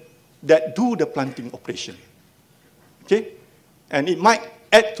mechanism that do the planting operation. Okay? And it might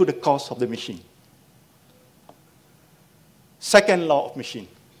add to the cost of the machine. Second law of machine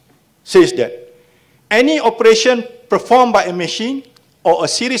says that any operation performed by a machine or a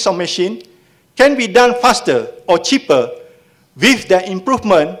series of machines can be done faster or cheaper with the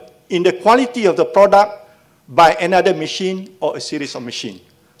improvement in the quality of the product by another machine or a series of machines.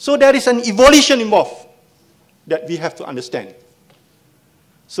 So there is an evolution involved that we have to understand.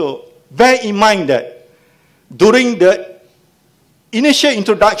 So bear in mind that during the initial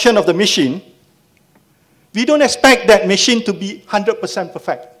introduction of the machine, we don't expect that machine to be 100%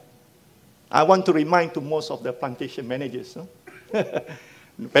 perfect. I want to remind to most of the plantation managers.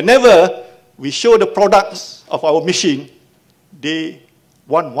 Whenever we show the products of our machine, they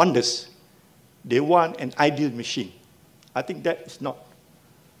want wonders. They want an ideal machine. I think that is not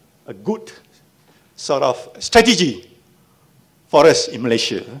a good sort of strategy for us in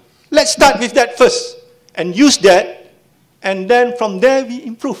Malaysia. Let's start with that first and use that, and then from there we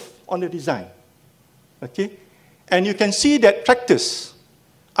improve on the design. Okay? And you can see that tractors,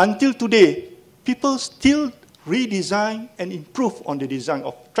 until today, people still redesign and improve on the design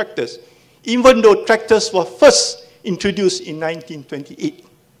of tractors, even though tractors were first introduced in 1928.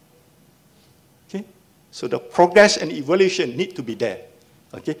 Okay? So the progress and evolution need to be there.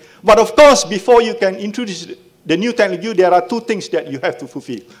 Okay? But of course, before you can introduce the new technology, there are 2 things that you have to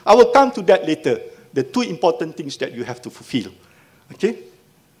fulfill. I will come to that later, the 2 important things that you have to fulfill. Okay?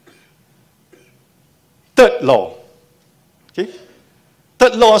 Third law. Okay?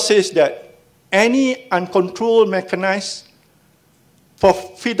 Third law says that any uncontrolled mechanized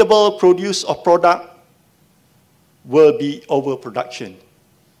profitable produce or product will be overproduction.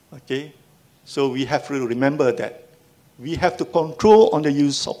 Okay? So we have to remember that. We have to control on the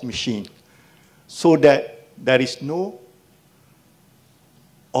use of machine so that there is no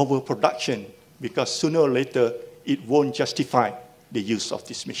overproduction, because sooner or later it won't justify the use of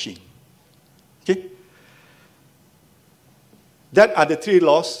this machine. Okay? That are the 3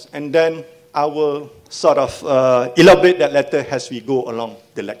 laws, and then I will sort of elaborate that later as we go along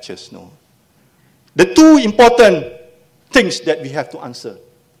the lectures. No? The 2 important things that we have to answer,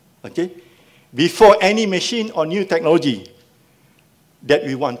 okay, before any machine or new technology that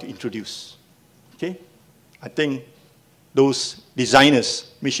we want to introduce. Okay? I think those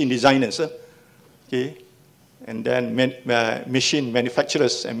designers, machine designers, okay, and then machine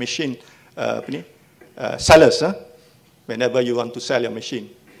manufacturers and machine sellers, whenever you want to sell your machine,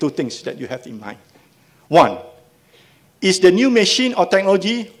 2 things that you have in mind. 1, is the new machine or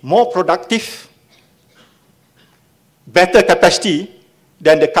technology more productive better capacity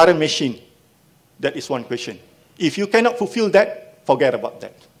than the current machine? That is one question. If you cannot fulfill that, forget about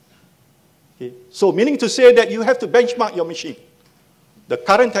that. Okay? So meaning to say that you have to benchmark your machine. The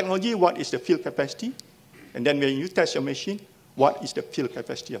current technology, what is the field capacity? And then when you test your machine, what is the field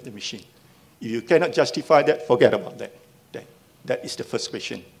capacity of the machine? If you cannot justify that, forget about that. That is the first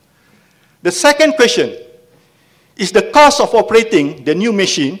question. The second question is the cost of operating the new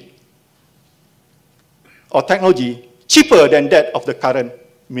machine or technology cheaper than that of the current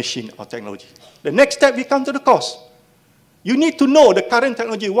machine or technology. The next step, we come to the cost. You need to know the current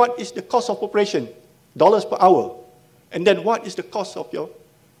technology, what is the cost of operation, dollars per hour, and then what is the cost of your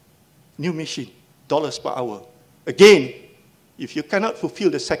new machine, dollars per hour. Again, if you cannot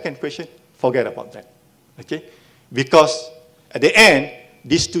fulfill the second question, forget about that, okay? Because at the end,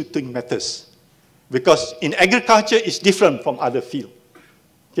 these two things matters. Because in agriculture, it's different from other fields,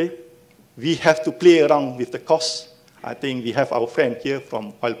 okay? We have to play around with the cost. I think we have our friend here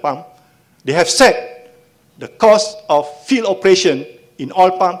from oil palm. They have said the cost of field operation in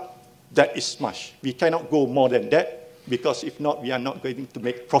oil palm, that is much. We cannot go more than that, because if not, we are not going to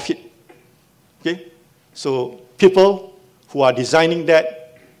make profit, okay? So people who are designing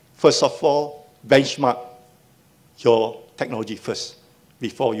that, first of all, benchmark your technology first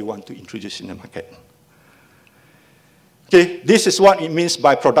before you want to introduce in the market. Okay, this is what it means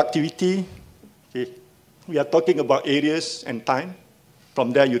by productivity. Okay, we are talking about areas and time.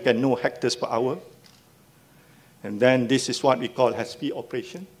 From there, you can know hectares per hour. And then this is what we call as field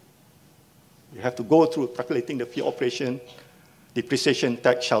operation. You have to go through calculating the field operation, depreciation,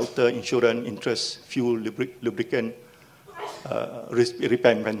 tax, shelter, insurance, interest, fuel, lubricant,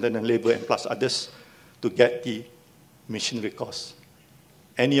 repair, maintenance, labor, and plus others to get the machinery cost.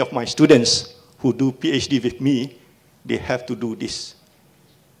 Any of my students who do PhD with me, they have to do this.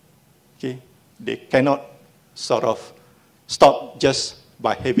 Okay? They cannot sort of stop just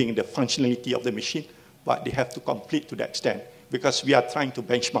by having the functionality of the machine, but they have to complete to that extent, because we are trying to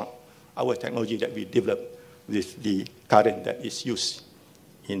benchmark our technology that we develop with the current that is used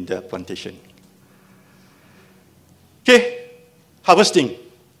in the plantation. Okay, harvesting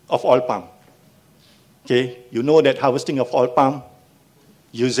of oil palm. Okay, you know that harvesting of oil palm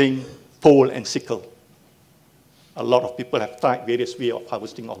using pole and sickle. A lot of people have tried various ways of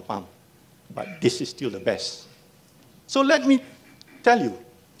harvesting oil palm, but this is still the best. So let me tell you,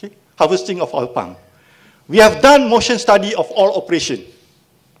 okay, harvesting of oil palm. We have done motion study of all operation,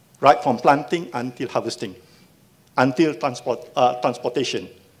 right from planting until harvesting, until transportation.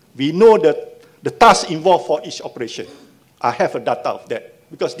 We know that the tasks involved for each operation. I have a data of that,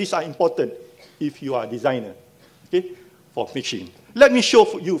 because these are important if you are a designer, okay, for machine. Let me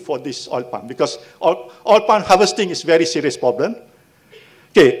show you for this oil palm, because oil palm harvesting is a very serious problem.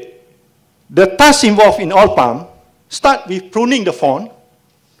 Okay, the tasks involved in oil palm start with pruning the frond,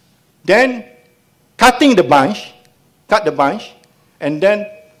 then cutting the bunch, cut the bunch, and then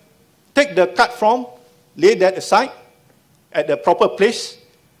take the cut frond, lay that aside at the proper place,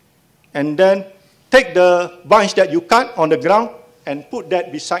 and then take the bunch that you cut on the ground and put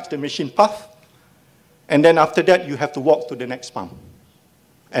that beside the machine path. And then after that, you have to walk to the next palm.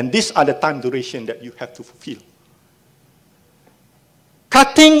 And these are the time duration that you have to fulfill.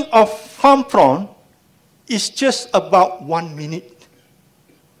 Cutting of palm frond is just about 1 minute.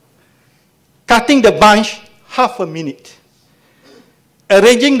 Cutting the bunch, half a minute.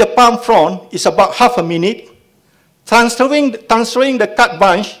 Arranging the palm frond is about half a minute. Transferring the cut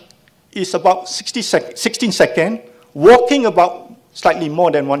bunch is about 16 seconds. Walking about slightly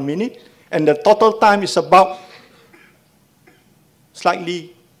more than 1 minute. And the total time is about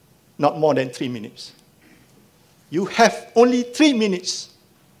slightly not more than 3 minutes. You have only 3 minutes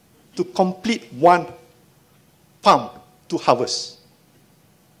to complete one palm to harvest.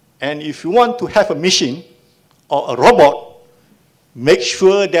 And if you want to have a machine or a robot, make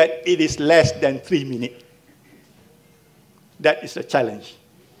sure that it is less than 3 minutes. That is a challenge.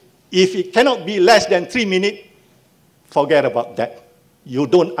 If it cannot be less than 3 minutes, forget about that. You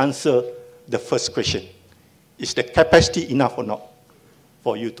don't answer the first question. Is the capacity enough or not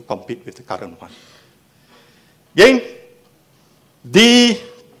for you to compete with the current one? Again, the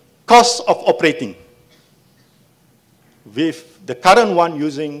cost of operating with the current one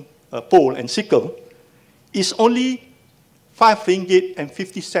using a pole and sickle is only 5 ringgit and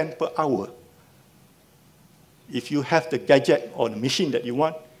 50 cents per hour. If you have the gadget or the machine that you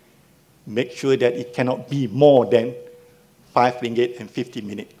want, make sure that it cannot be more than 5 ringgit and 50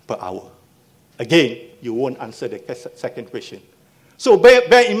 minutes per hour. Again, you won't answer the second question. So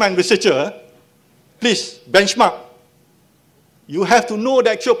bear in mind, researcher, please benchmark. You have to know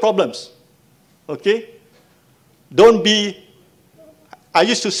the actual problems. Okay? don't be, I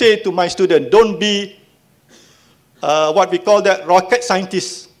used to say to my students, don't be what we call that rocket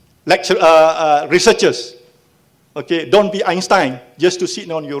scientists, researchers. Okay, don't be Einstein just to sit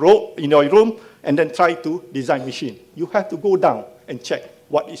in your room and then try to design machine. You have to go down and check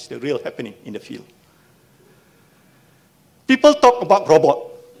what is the real happening in the field. People talk about robot.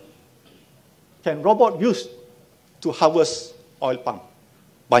 Can robot used to harvest oil palm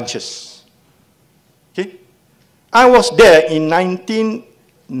bunches? Okay, I was there in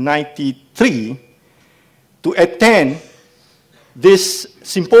 1993 to attend this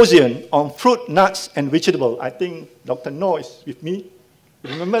symposium on fruit, nuts, and vegetable. I think Dr. No is with me.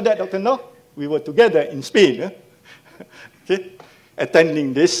 Remember that, Dr. No? We were together in Spain, okay,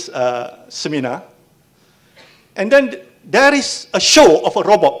 attending this seminar. And then there is a show of a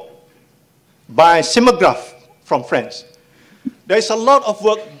robot by Simograph from France. There is a lot of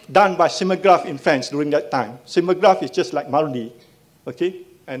work done by Simograph in France during that time. Simograph is just like Maldi, okay?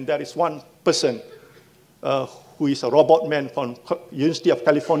 And there is one person who is a robot man from University of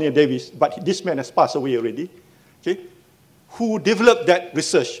California, Davis, but this man has passed away already, okay, who developed that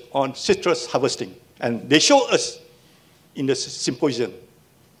research on citrus harvesting. And they show us in the symposium.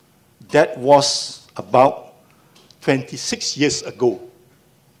 That was about 26 years ago.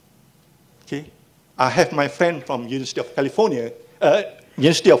 Okay, I have my friend from University of California,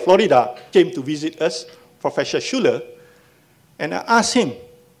 University of Florida, came to visit us, Professor Schuller, and I asked him,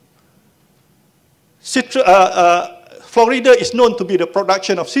 Florida is known to be the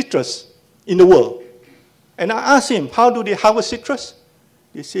production of citrus in the world. And I asked him, how do they harvest citrus?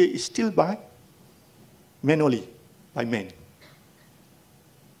 They say it's still by manually, by men.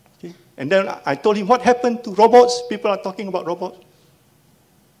 Okay? And then I told him, what happened to robots? People are talking about robots.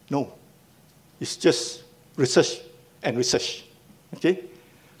 No, it's just research and research. Okay?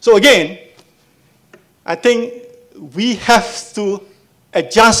 So again, I think we have to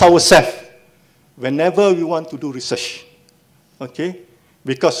adjust ourselves whenever we want to do research, okay?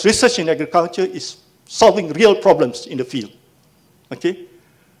 Because research in agriculture is solving real problems in the field, okay?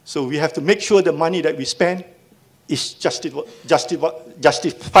 So we have to make sure the money that we spend is justifiable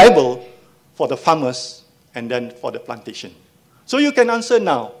for the farmers and then for the plantation. So you can answer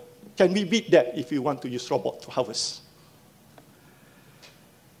now, can we beat that if we want to use robot to harvest?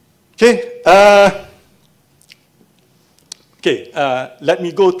 Okay. Let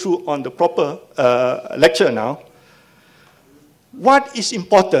me go through on the proper lecture now. What is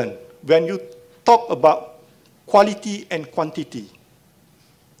important when you talk about quality and quantity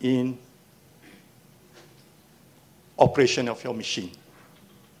in operation of your machine?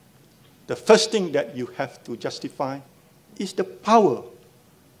 The first thing that you have to justify is the power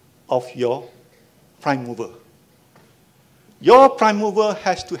of your prime mover. Your prime mover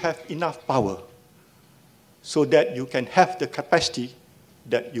has to have enough power so that you can have the capacity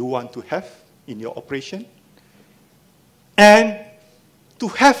that you want to have in your operation and to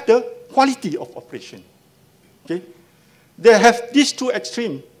have the quality of operation. Okay? They have these two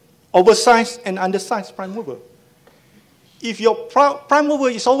extremes, oversized and undersized prime mover. If your prime mover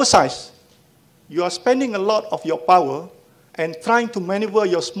is oversized, you are spending a lot of your power and trying to maneuver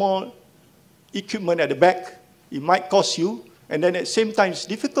your small equipment at the back. It might cost you, and then at the same time, it's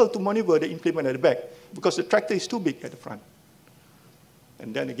difficult to maneuver the implement at the back because the tractor is too big at the front.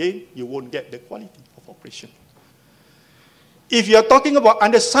 And then again, you won't get the quality of operation. If you're talking about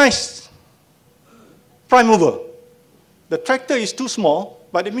undersized prime mover, the tractor is too small,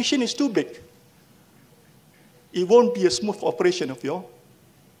 but the machine is too big. It won't be a smooth operation of your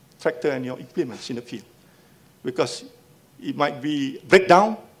tractor and your implements in the field because it might be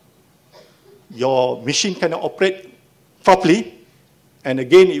breakdown, your machine cannot operate properly, and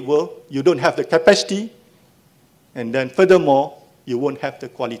again, you don't have the capacity, and then furthermore, you won't have the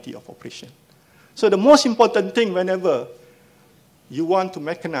quality of operation. So the most important thing whenever you want to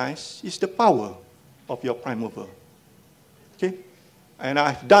mechanize is the power of your prime mover. Okay? And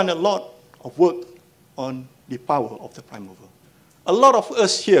I've done a lot of work on the power of the prime mover. A lot of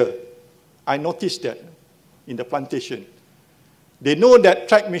us here, I noticed that in the plantation, they know that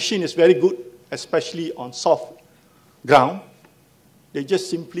track machine is very good, especially on soft ground. They just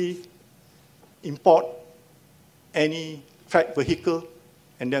simply import any track vehicle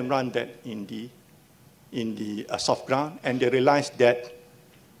and then run that in the soft ground, and they realize that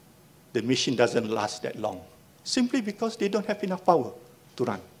the machine doesn't last that long, simply because they don't have enough power to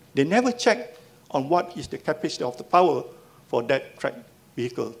run. They never check on what is the capacity of the power for that track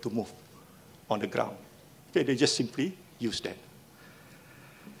vehicle to move on the ground. Okay, they just simply use that.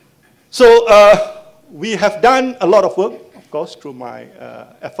 So we have done a lot of work, of course, through my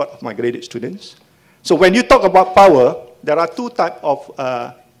effort of my graduate students. So when you talk about power, there are two types of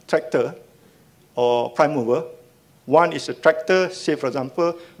tractor or prime mover. One is a tractor, say for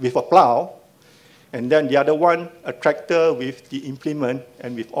example, with a plow, and then the other one, a tractor with the implement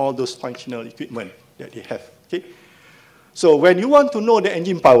and with all those functional equipment that they have. Okay? So when you want to know the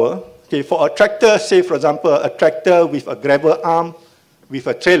engine power, okay, for a tractor, say for example, a tractor with a grabber arm, with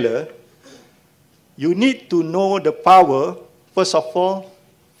a trailer, you need to know the power, first of all,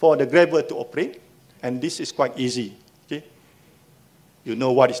 for the grabber to operate, and this is quite easy. Okay? You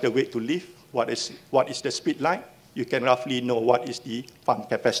know what is the weight to lift, what is the speed like, you can roughly know what is the pump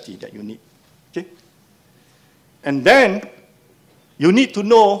capacity that you need. Okay? And then, you need to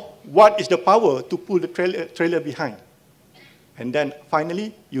know what is the power to pull the trailer behind. And then,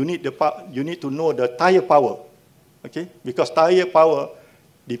 finally, you need to know the tire power. Okay? Because tire power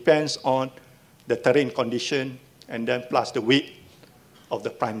depends on the terrain condition and then plus the weight of the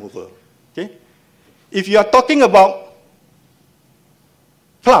prime mover. Okay? If you are talking about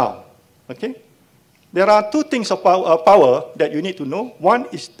plow, okay, there are two things of power that you need to know. One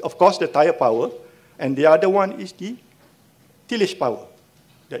is, of course, the tire power, and the other one is the tillage power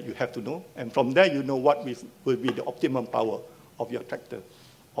that you have to know. And from there, you know what will be the optimum power of your tractor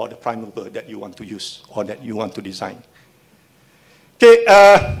or the prime mover that you want to use or that you want to design.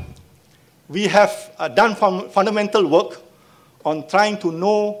 Okay, we have done fundamental work on trying to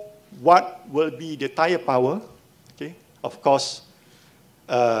know what will be the tire power. Okay, of course,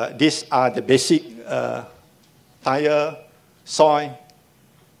 these are the basic tire, soil,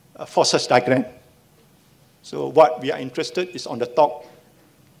 forces diagram. So what we are interested is on the top,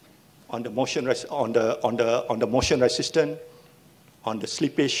 on the motion on the motion resistance, on the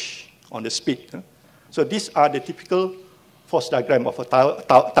slippage, on the speed. So these are the typical force diagram of a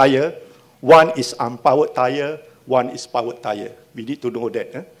tire. One is unpowered tire, one is powered tire. We need to know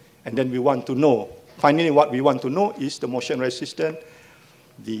that. And then we want to know, finally what we want to know is the motion resistance,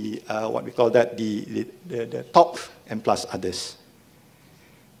 the, what we call that, the torque, and plus others.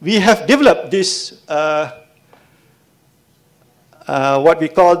 We have developed this, what we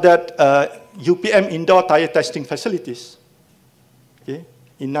call that, UPM indoor tire testing facilities. Okay?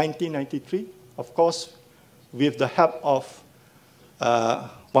 In 1993, of course, with the help of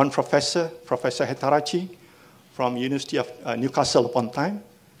one professor, Professor Hetarachi, from University of Newcastle upon Tyne.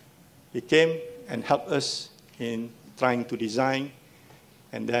 He came and helped us in trying to design,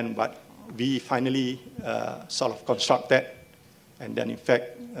 and then, but we finally sort of construct that, and then in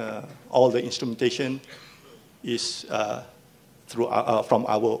fact, all the instrumentation is from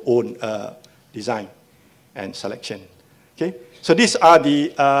our own design and selection. Okay, so these are the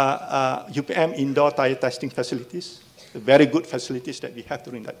UPM indoor tire testing facilities, the very good facilities that we have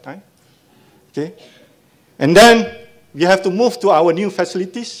during that time. Okay, and then we have to move to our new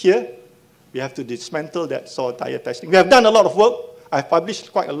facilities here. We have to dismantle that soil tire testing. We have done a lot of work. I've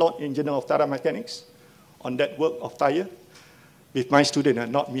published quite a lot in Journal of Tire Mechanics on that work of tire with my student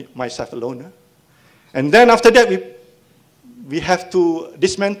and not me, myself alone. And then after that, we have to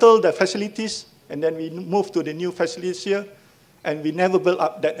dismantle the facilities, and then we move to the new facilities here, and we never build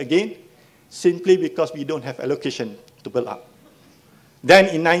up that again, simply because we don't have allocation to build up. Then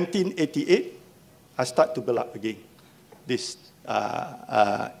in 1988, I start to build up again this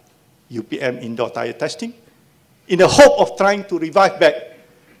UPM indoor tire testing in the hope of trying to revive back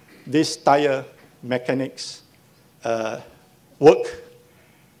this tire mechanics work.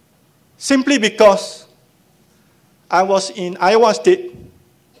 Simply because I was in Iowa State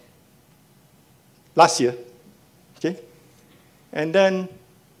last year, okay? And then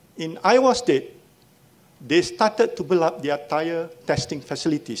in Iowa State, they started to build up their tire testing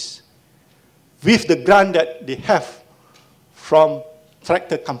facilities with the grant that they have from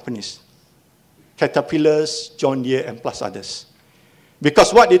tractor companies, Caterpillars, John Deere, and plus others.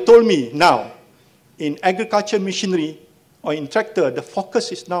 Because what they told me now, in agriculture machinery or in tractor, the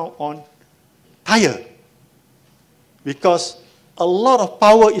focus is now on tire. Because a lot of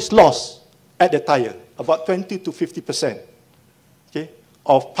power is lost at the tire, about 20 to 50%, okay,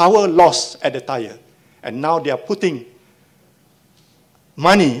 of power lost at the tire. And now they are putting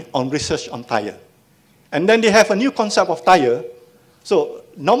money on research on tire. And then they have a new concept of tire. So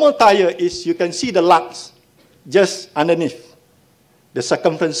normal tire is, you can see the lugs just underneath the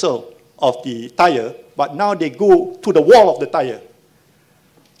circumferential of the tire, but now they go to the wall of the tire,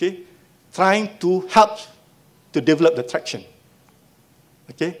 okay, trying to help to develop the traction.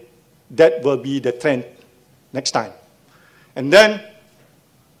 Okay, that will be the trend next time. And then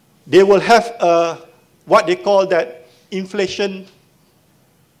they will have what they call that inflation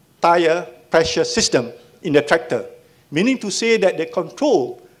tire pressure system in the tractor, meaning to say that they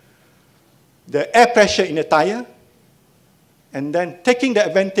control the air pressure in the tire, and then taking the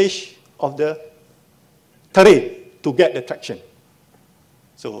advantage of the terrain to get the traction.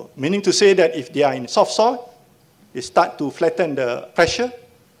 So, meaning to say that if they are in soft soil, they start to flatten the pressure,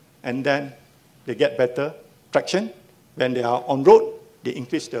 and then they get better traction. When they are on road, they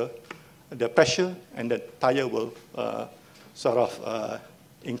increase the pressure, and the tire will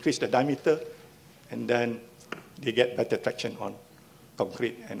increase the diameter, and then they get better traction on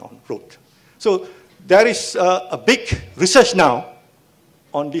concrete and on road. So there is a big research now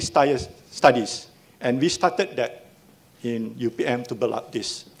on these tire studies, and we started that in UPM to build up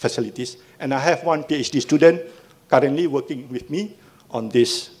these facilities. And I have one PhD student currently working with me on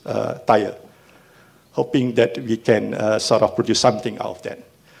this tire, hoping that we can sort of produce something out of that.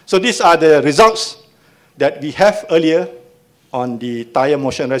 So these are the results that we have earlier on the tire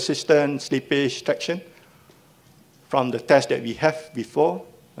motion resistance, slippage, traction from the test that we have before.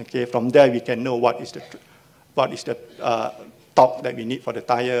 Okay, from there we can know what is the torque that we need for the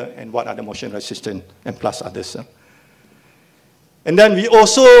tire and what are the motion resistance and plus others. And then we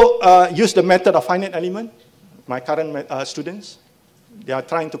also use the method of finite element. My current students, they are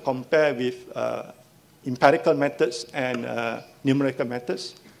trying to compare with empirical methods and numerical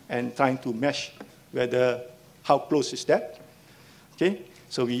methods and trying to mesh whether how close is that. Okay,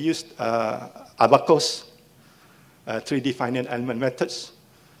 so we used Abacus 3D finite element methods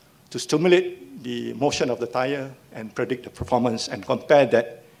to stimulate the motion of the tire and predict the performance and compare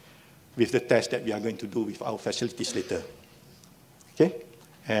that with the test that we are going to do with our facilities later. Okay,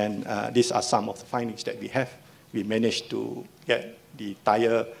 and these are some of the findings that we have. We managed to get the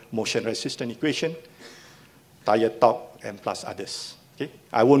tire motion resistance equation, tire torque, and plus others. Okay,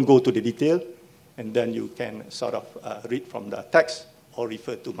 I won't go to the detail, and then you can sort of read from the text or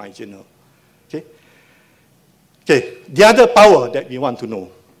refer to my journal. Okay. Okay, the other power that we want to know,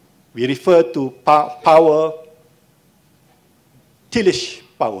 we refer to power, tillage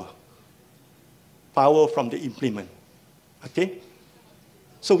power, power from the implement. Okay,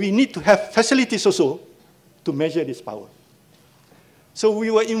 so we need to have facilities also to measure this power. So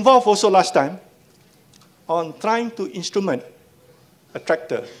we were involved also last time on trying to instrument a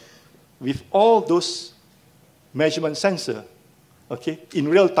tractor with all those measurement sensors, okay, in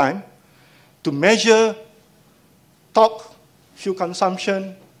real time to measure torque, fuel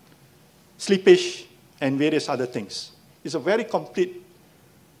consumption, slippage, and various other things. It's a very complete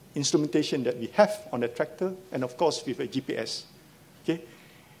instrumentation that we have on the tractor, and of course with a GPS. Okay?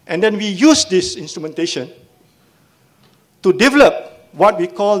 And then we use this instrumentation to develop what we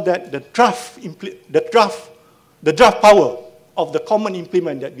call that the draft power of the common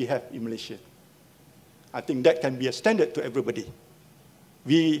implement that we have in Malaysia. I think that can be a standard to everybody.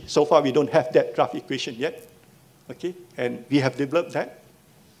 So far we don't have that draft equation yet, okay? And we have developed that,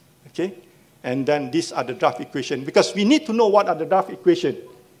 okay? And then these are the draft equation, because we need to know what are the draft equation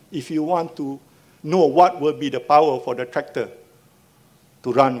if you want to know what will be the power for the tractor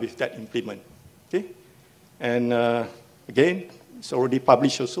to run with that implement, okay? And again, it's already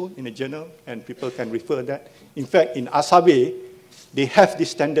published also in a journal, and people can refer that. In fact, in Asabe, they have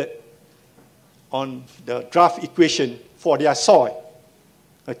this standard on the draft equation for their soil,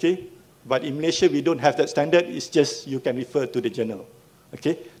 okay? But in Malaysia, we don't have that standard. It's just you can refer to the journal,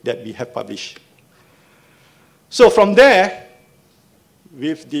 okay, that we have published. So from there,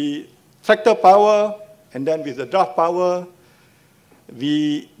 with the tractor power and then with the draft power,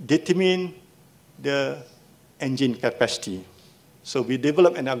 we determine the engine capacity. So we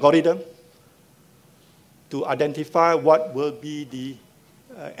develop an algorithm to identify what will be the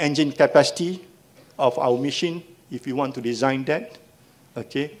engine capacity of our machine if we want to design that,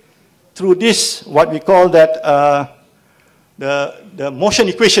 okay? Through this, what we call that the motion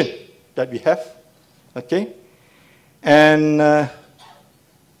equation that we have, okay? And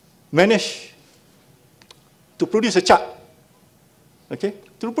manage to produce a chart, okay?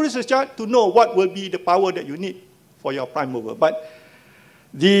 To produce a chart to know what will be the power that you need for your prime mover. But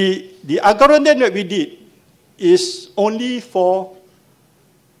the algorithm that we did is only for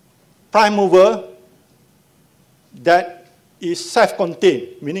prime mover that is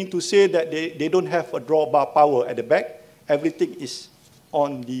self-contained, meaning to say that they don't have a drawbar power at the back. Everything is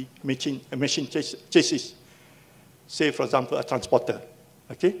on the machine chassis. Say, for example, a transporter,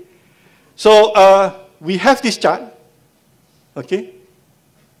 okay? So we have this chart, okay,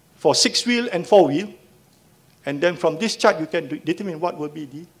 for 6-wheel and 4-wheel. And then from this chart, you can determine what will be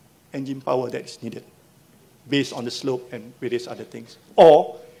the engine power that is needed based on the slope and various other things.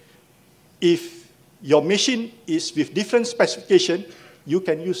 Or if your machine is with different specification, you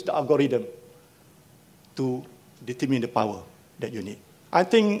can use the algorithm to determine the power that you need. I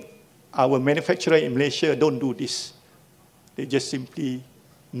think our manufacturer in Malaysia don't do this. They just simply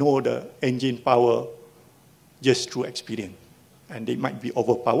know the engine power just through experience. And they might be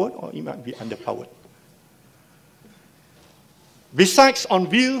overpowered or it might be underpowered. Besides on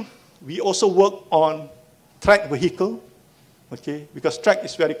wheel, we also work on track vehicle, okay, because track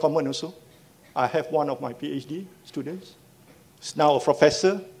is very common also. I have one of my PhD students. He's now a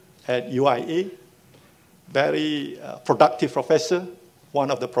professor at UIA, very productive professor,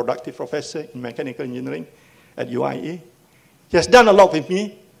 one of the productive professors in mechanical engineering at UIA. He has done a lot with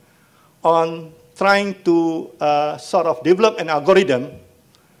me on trying to sort of develop an algorithm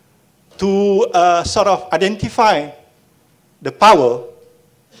to sort of identify the power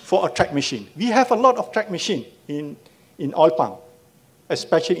for a track machine. We have a lot of track machine in oil palm,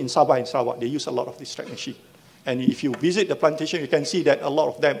 especially in Sabah and Sarawak. They use a lot of this track machine. And if you visit the plantation, you can see that a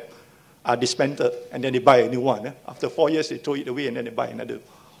lot of them are dismantled, and then they buy a new one. After 4 years, they throw it away, and then they buy another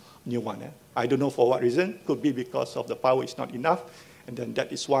new one. I don't know for what reason. Could be because of the power is not enough, and then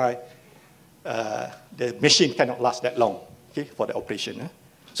that is why the machine cannot last that long, okay, for the operation.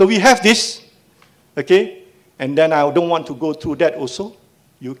 So we have this, okay, and then I don't want to go through that also.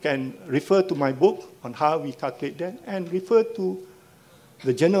 You can refer to my book on how we calculate that, and refer to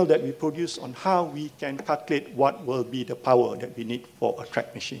the journal that we produce on how we can calculate what will be the power that we need for a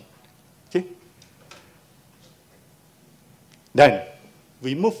track machine. Okay? Then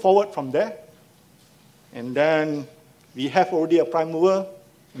we move forward from there, and then we have already a prime mover.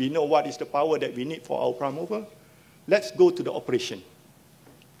 We know what is the power that we need for our prime mover. Let's go to the operation.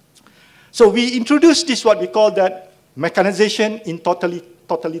 So we introduced this, what we call that mechanization in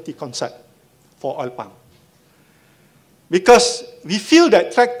totality concept for oil palm. Because we feel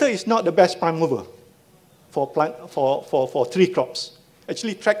that tractor is not the best prime mover for three crops.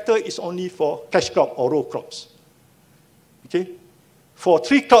 Actually, tractor is only for cash crop or row crops. Okay? For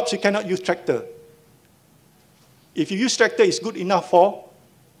three crops, you cannot use tractor. If you use tractor, it's good enough for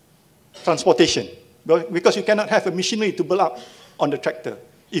transportation, because you cannot have a machinery to build up on the tractor.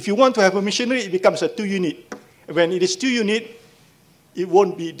 If you want to have a machinery, it becomes a 2-unit. When it is 2-unit, it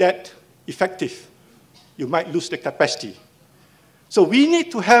won't be that effective. You might lose the capacity. So we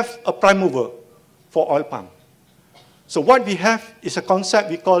need to have a prime mover for oil palm. So what we have is a concept,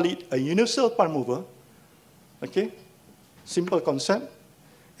 we call it a universal prime mover. Okay? Simple concept.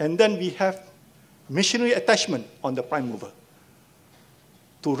 And then we have machinery attachment on the prime mover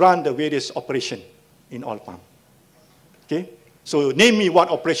to run the various operations in oil palm. Okay? So name me what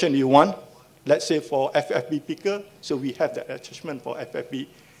operation you want. Let's say for FFB picker, so we have the attachment for FFB.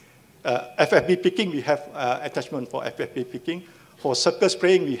 FFB picking, we have attachment for FFB picking. For circle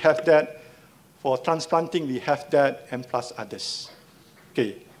spraying, we have that. For transplanting, we have that, and plus others.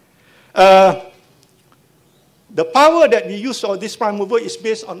 Okay. The power that we use for this prime mover is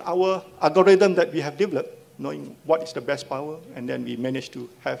based on our algorithm that we have developed, knowing what is the best power, and then we manage to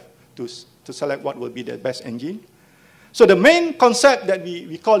have to select what will be the best engine. So the main concept that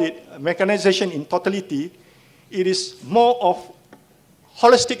we call it mechanization in totality, it is more of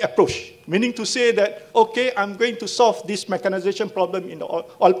holistic approach, meaning to say that, okay, I'm going to solve this mechanization problem in the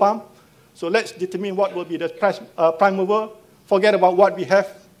oil palm. So let's determine what will be the prime mover, forget about what we have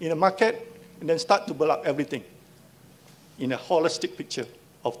in the market, and then start to build up everything in a holistic picture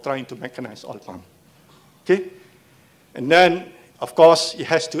of trying to mechanize oil palm. Okay? And then, of course, it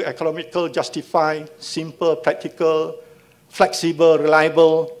has to economical, justify, simple, practical, flexible,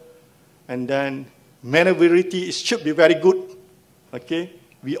 reliable, and then maneuverability should be very good. Okay?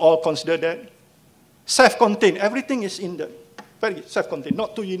 We all consider that. Self-contained, everything is in the very self-contained,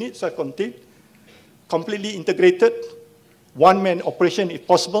 not 2 units, self-contained, completely integrated, one-man operation if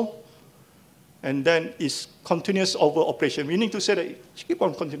possible, and then is continuous over operation, meaning to say that it keep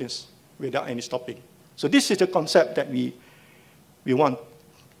on continuous without any stopping. So this is the concept that we want,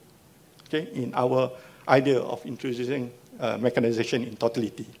 okay, in our idea of introducing mechanization in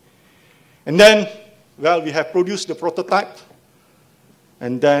totality. And then, well, we have produced the prototype,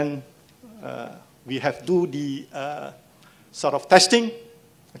 and then we have do the sort of testing,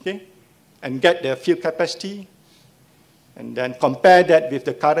 okay, and get the field capacity, and then compare that with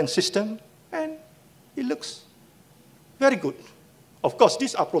the current system, and it looks very good. Of course,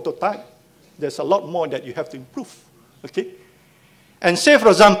 these are prototype. There's a lot more that you have to improve, okay? And say, for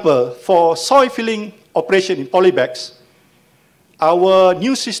example, for soil filling operation in polybags, our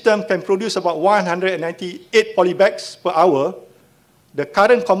new system can produce about 198 polybags per hour. The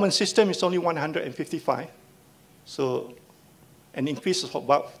current common system is only 155, so an increase of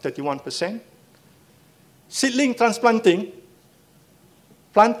about 31%. Seedling transplanting,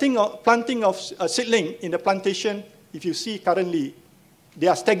 planting of seedling in the plantation, if you see currently, they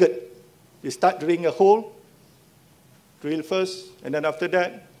are staggered. They start drilling a hole, drill first, and then after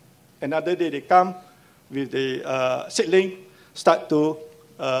that, another day they come with the seedling, start to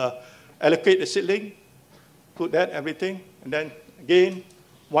allocate the seedling, put that, everything, and then again,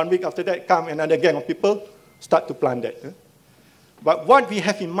 1 week after that, come another gang of people, start to plant that. But what we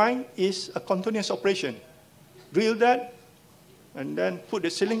have in mind is a continuous operation. Drill that, and then put the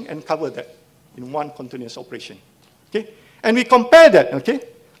seedling and cover that in one continuous operation. Okay? And we compare that, okay?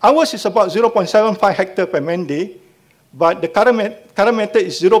 Ours is about 0.75 hectare per man day, but the current method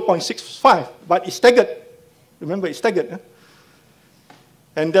is 0.65, but it's staggered. Remember, it's staggered.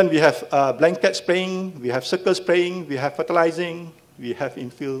 And then we have blanket spraying, we have circle spraying, we have fertilizing, we have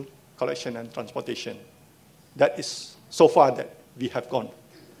infill collection and transportation. That is so far that we have gone.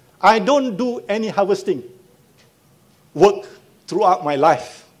 I don't do any harvesting work throughout my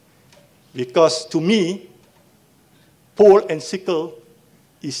life because to me, pole and sickle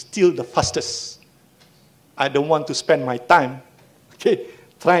is still the fastest. I don't want to spend my time, okay,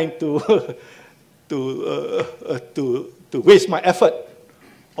 trying to waste my effort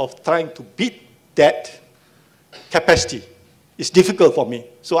of trying to beat that capacity. It's difficult for me.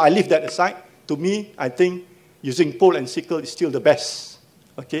 So I leave that aside. To me, I think using pole and sickle is still the best.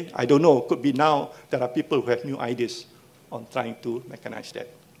 Okay? I don't know. Could be now there are people who have new ideas on trying to mechanize that.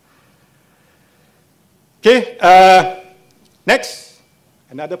 Okay. Next,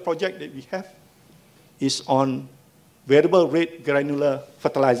 another project that we have is on variable rate granular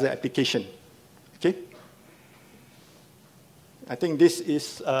fertilizer application. Okay? I think this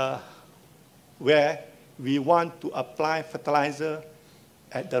is where we want to apply fertilizer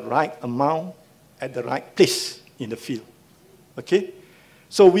at the right amount, at the right place in the field. Okay?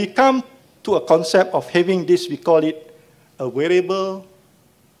 So we come to a concept of having this, we call it a variable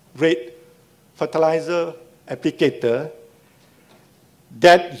rate fertilizer applicator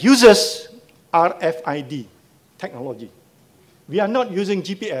that uses RFID technology. We are not using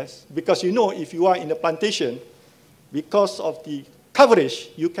GPS because you know if you are in a plantation, because of the coverage,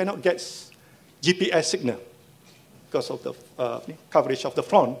 you cannot get GPS signal. Because of the coverage of the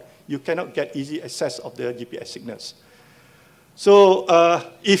front, you cannot get easy access of the GPS signals. So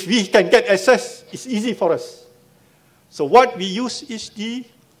if we can get access, it's easy for us. So what we use is the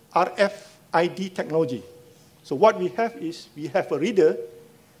RFID technology. So what we have is we have a reader,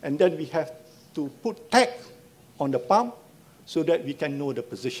 and then we have to put tag on the pump so that we can know the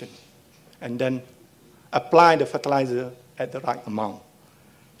position, and then apply the fertilizer at the right amount.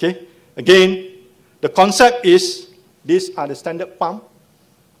 Okay? Again, the concept is these are the standard pump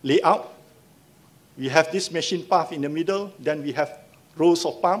layout. We have this machine path in the middle, then we have rows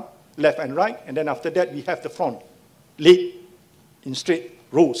of pump, left and right, and then after that we have the front laid in straight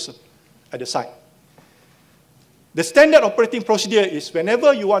rows at the side. The standard operating procedure is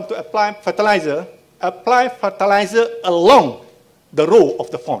whenever you want to apply fertilizer along the row of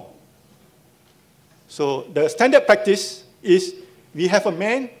the front. So the standard practice is we have a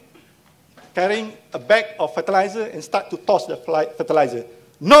man carrying a bag of fertilizer and start to toss the fertilizer.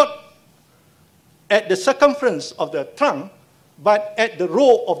 Not at the circumference of the trunk, but at the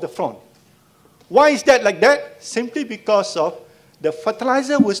row of the front. Why is that like that? Simply because of the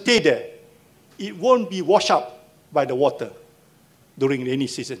fertilizer will stay there. It won't be washed out by the water during rainy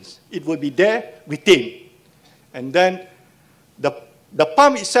seasons. It will be there, retained. And then the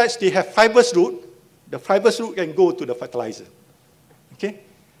pump itself, they have fibrous root. The fibrous root can go to the fertilizer. Okay?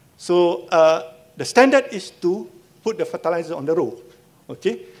 So the standard is to put the fertilizer on the row.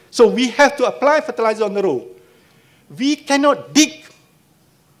 Okay? So we have to apply fertilizer on the row. We cannot dig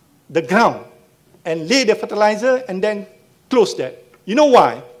the ground and lay the fertilizer and then close that. You know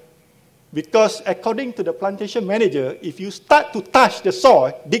why? Because according to the plantation manager, if you start to touch the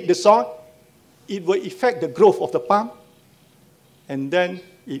soil, dig the soil, it will affect the growth of the pump, and then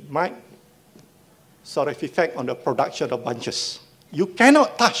it might sort of effect on the production of bunches. You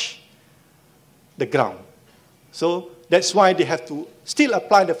cannot touch the ground. So that's why they have to still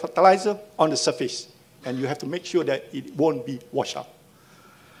apply the fertilizer on the surface, and you have to make sure that it won't be washed out.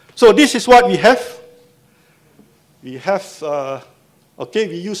 So this is what we have. We have, okay,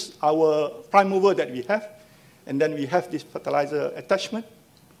 we use our prime mover that we have, and then we have this fertilizer attachment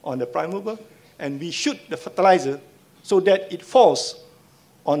on the prime mover, and we shoot the fertilizer so that it falls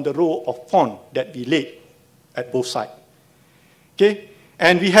on the row of pond that we laid at both sides. Okay?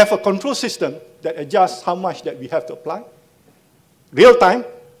 And we have a control system that adjusts how much that we have to apply, real time,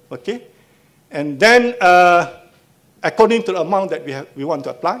 okay? And then according to the amount that we want to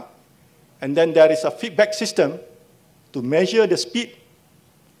apply, and then there is a feedback system to measure the speed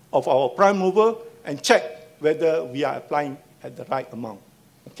of our prime mover and check whether we are applying at the right amount,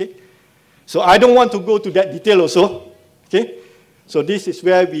 okay? So I don't want to go to that detail also. Okay? So this is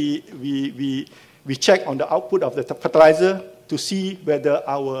where we check on the output of the fertilizer to see whether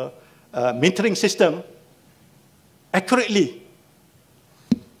our metering system accurately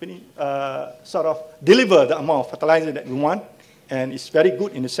sort of deliver the amount of fertilizer that we want, and it's very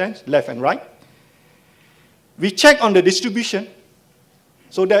good in a sense, left and right. We check on the distribution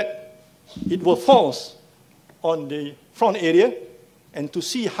so that it will fall on the front area and to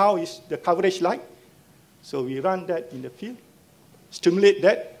see how is the coverage like. So we run that in the field, stimulate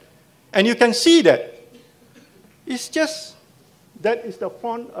that, and you can see that it's just, that is the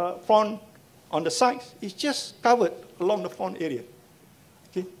front on the sides, it's just covered along the front area.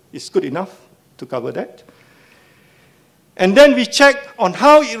 Okay, it's good enough to cover that. And then we check on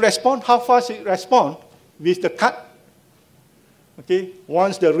how it responds, how fast it responds with the cut. Okay,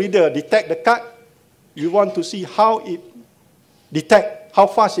 once the reader detects the cut, you want to see how it detects, how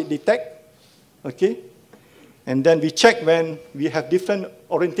fast it detects. Okay, and then we check when we have different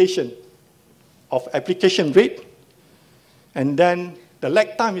orientation of application rate, and then the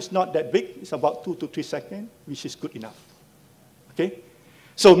lag time is not that big, it's about 2 to 3 seconds, which is good enough. Okay,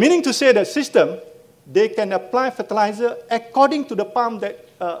 so meaning to say that system, they can apply fertilizer according to the pump that,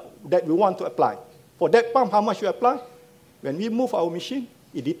 that we want to apply. For that pump, how much you apply? When we move our machine,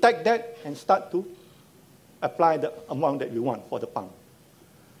 it detects that and start to apply the amount that we want for the pump.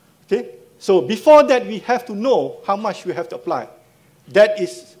 Okay? So before that, we have to know how much we have to apply. That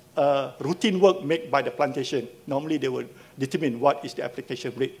is routine work made by the plantation. Normally, they will determine what is the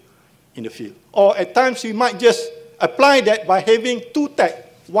application rate in the field. Or at times, we might just apply that by having 2 tags,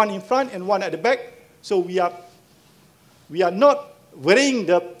 one in front and one at the back. So we are not varying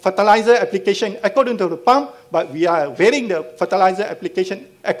the fertilizer application according to the pump, but we are varying the fertilizer application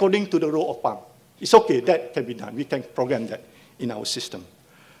according to the row of pump. It's okay, that can be done. We can program that in our system.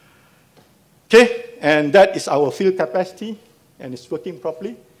 Okay, and that is our field capacity, and it's working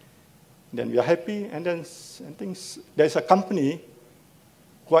properly. Then we are happy, and then I think there's a company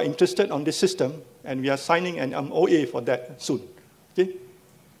who are interested on this system, and we are signing an MOA for that soon. Okay.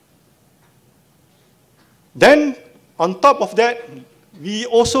 Then, on top of that, we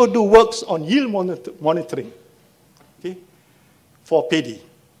also do works on yield monitoring, okay, for paddy,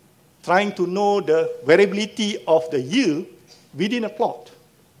 trying to know the variability of the yield within a plot.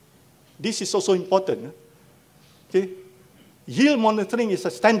 This is also important. Okay. Yield monitoring is a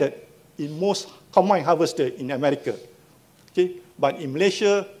standard in most combine harvesters in America. Okay. But in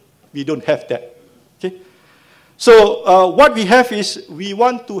Malaysia, we don't have that. Okay. So what we have is we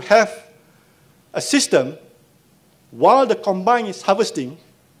want to have a system while the combine is harvesting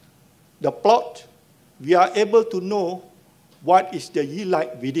the plot, we are able to know what is the yield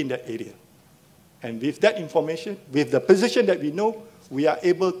like within that area. And with that information, with the position that we know, we are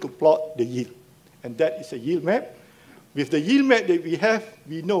able to plot the yield. And that is a yield map. With the yield map that we have,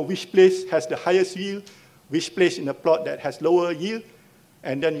 we know which place has the highest yield, which place in the plot that has lower yield,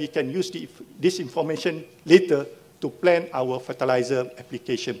 and then we can use this information later to plan our fertilizer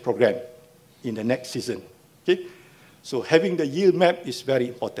application program in the next season. Okay? So having the yield map is very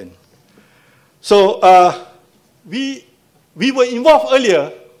important. So we were involved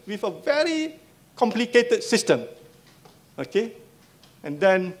earlier with a very complicated system. Okay? And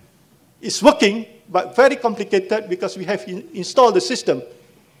then it's working, but very complicated because we have installed the system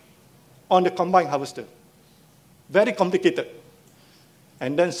on the combine harvester. Very complicated.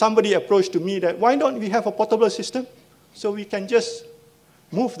 And then somebody approached to me that, why don't we have a portable system so we can just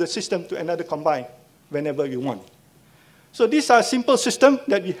move the system to another combine whenever we want. So these are simple systems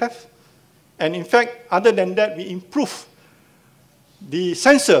that we have. And in fact, other than that, we improve the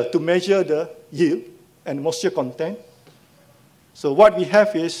sensor to measure the yield and moisture content. So what we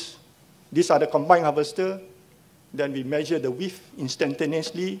have is, these are the combine harvester. Then we measure the width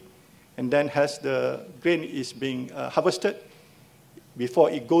instantaneously. And then as the grain is being harvested,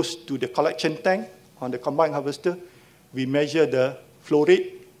 before it goes to the collection tank on the combine harvester, we measure the flow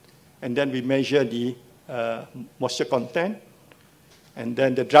rate, and then we measure the moisture content. And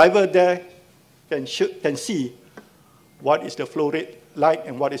then the driver there can see what is the flow rate like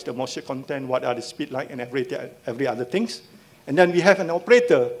and what is the moisture content, what are the speed like, and every other things. And then we have an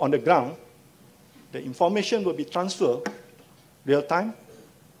operator on the ground. The information will be transferred real time.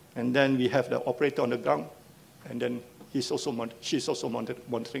 And then we have the operator on the ground, and then she's also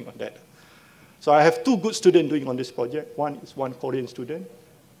monitoring on that. So I have 2 good students doing on this project. One is one Korean student,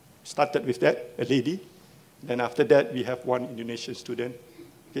 started with that, a lady. Then after that, we have one Indonesian student,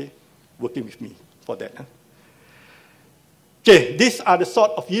 okay, working with me for that. Huh? Okay, these are the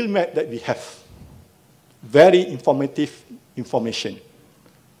sort of yield map that we have. Very informative information.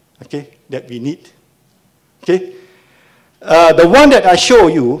 okay, that we need. Okay? The one that I show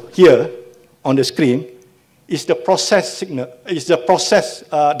you here on the screen is the process signal, is the process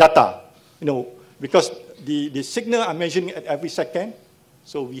data. You know, because the signal I'm measuring at every second,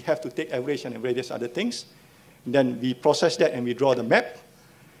 so we have to take average and various other things. Then we process that and we draw the map.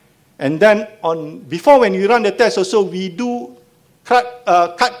 And then before when we run the test also, we do crop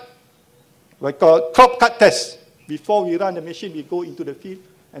cut test. Before we run the machine, we go into the field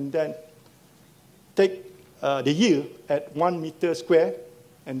and then take the yield at 1 meter square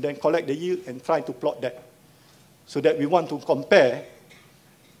and then collect the yield and try to plot that. So that we want to compare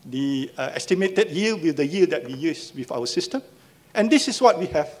the estimated yield with the yield that we use with our system. And this is what we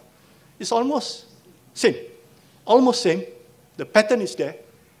have. It's almost same. Almost same. The pattern is there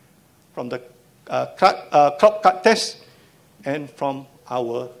from the crop cut test and from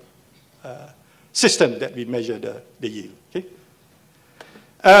our system that we measure the yield. Okay?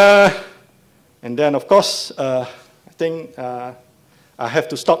 And then, of course, I think I have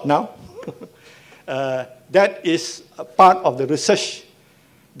to stop now. That is a part of the research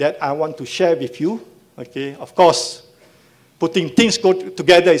that I want to share with you. Okay? Of course, putting things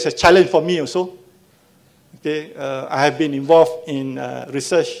together is a challenge for me also. Okay? I have been involved in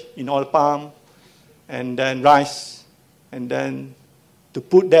research in oil palm and then rice, and then to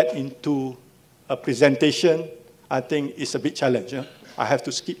put that into a presentation, I think is a big challenge. Yeah? I have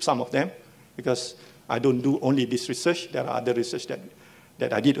to skip some of them because I don't do only this research. There are other research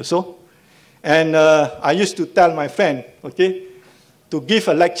that I did also. And I used to tell my friend, okay, to give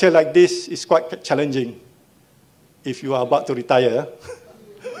a lecture like this is quite challenging if you are about to retire.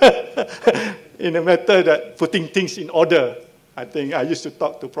 In a matter that putting things in order, I think I used to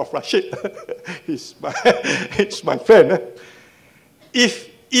talk to Prof. Rashid. He's my friend.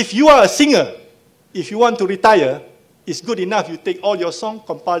 If you are a singer, if you want to retire, it's good enough you take all your songs,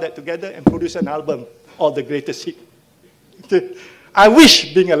 compile that together, and produce an album, all the greatest hits. Okay. I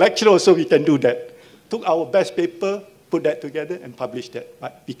wish, being a lecturer also, we can do that. Took our best paper, put that together, and publish that.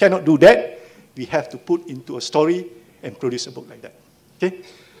 But we cannot do that. We have to put into a story and produce a book like that. Okay?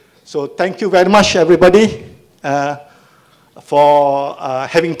 So thank you very much, everybody, for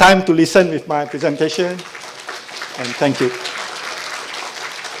having time to listen with my presentation. And thank you.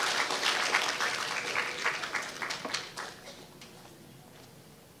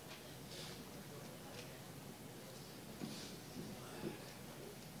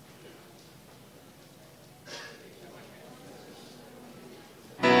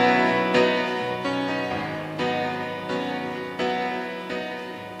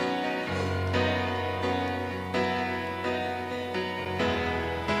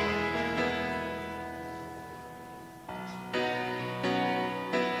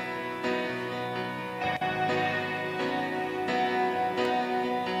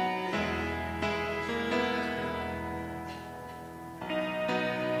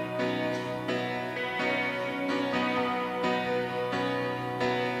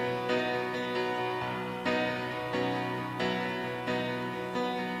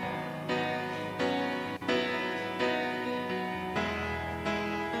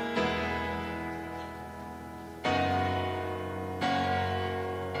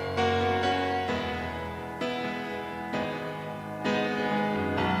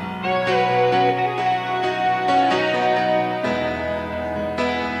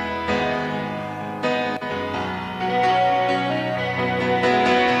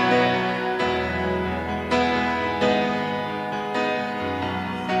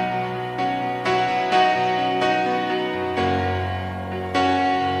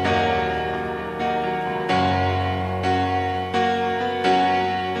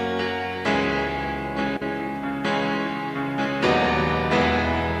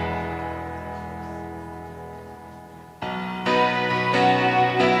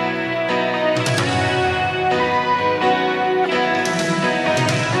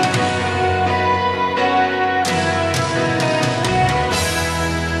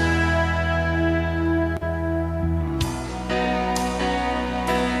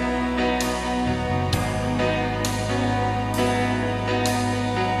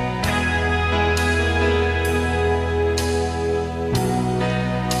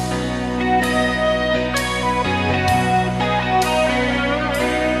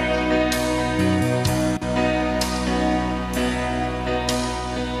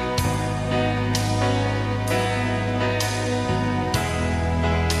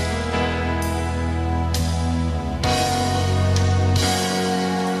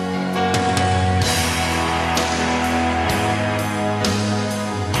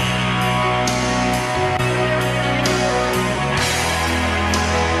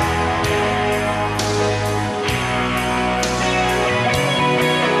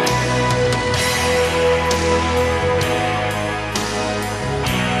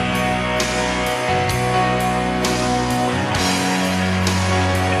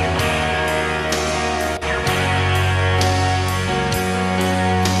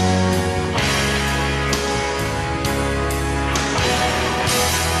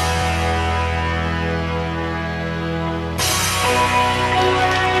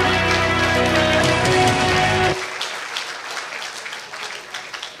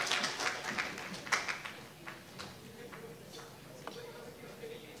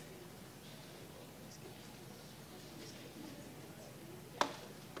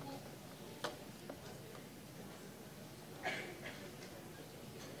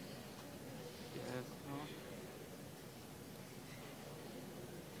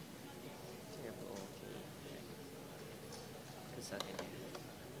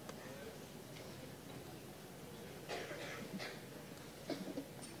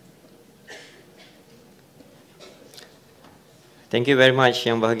 Thank you very much,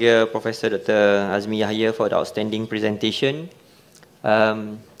 Yang Bahagia Professor Dr. Azmi Yahya, for the outstanding presentation.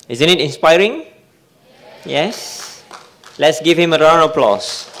 Isn't it inspiring? Yes? Let's give him a round of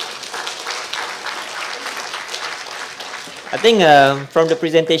applause. I think from the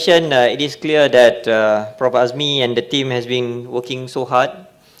presentation, it is clear that Prof. Azmi and the team has been working so hard,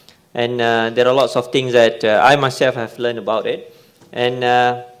 and there are lots of things that I myself have learned about it, and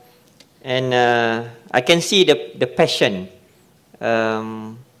I can see the passion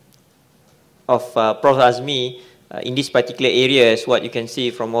of Prof. Azmi in this particular area, is what you can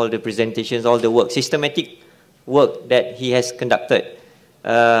see from all the presentations, all the work, systematic work that he has conducted.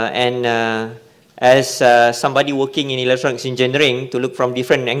 As somebody working in electronics engineering, to look from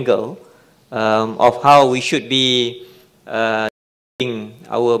different angle of how we should be doing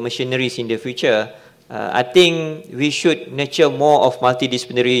our machineries in the future, I think we should nurture more of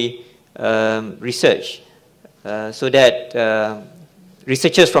multidisciplinary research so that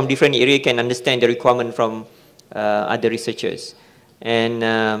researchers from different areas can understand the requirement from other researchers. And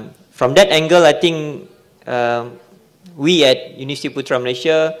from that angle, I think we at Universiti Putra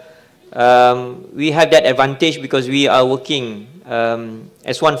Malaysia, we have that advantage because we are working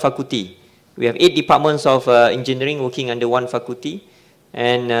as one faculty. We have 8 departments of engineering working under one faculty,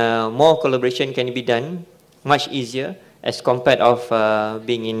 and more collaboration can be done much easier as compared of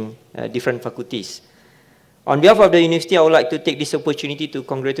being in different faculties. On behalf of the university, I would like to take this opportunity to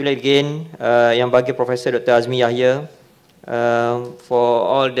congratulate again Yang Bahagia Professor Dr. Azmi Yahya for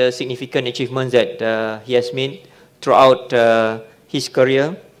all the significant achievements that he has made throughout his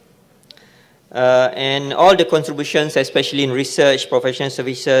career, and all the contributions, especially in research, professional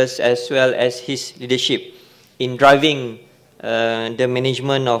services, as well as his leadership in driving the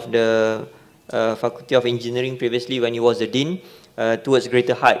management of the Faculty of Engineering previously when he was the Dean towards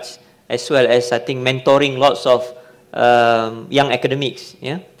greater heights, as well as I think mentoring lots of young academics,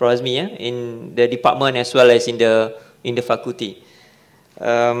 Prof. Azmi, in the department as well as in the faculty.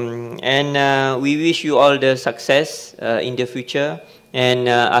 We wish you all the success in the future, and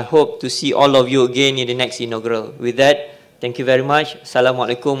I hope to see all of you again in the next inaugural. With that, thank you very much.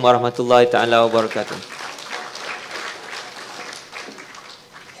 Assalamualaikum warahmatullahi ta'ala wabarakatuh.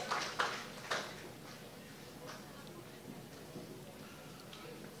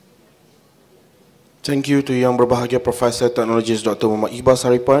 Thank you to Yang Berbahagia Professor Technologist Dr. Muhammad Iqbal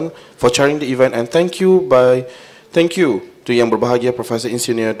Saripan for chairing the event, and thank you to Yang Berbahagia Professor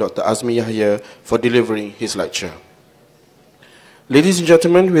Engineer Dr. Azmi Yahya for delivering his lecture. Ladies and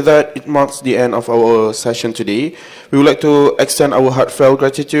gentlemen, with that, it marks the end of our session today. We would like to extend our heartfelt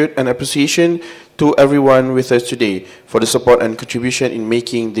gratitude and appreciation to everyone with us today for the support and contribution in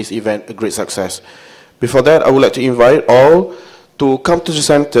making this event a great success. Before that, I would like to invite all to come to the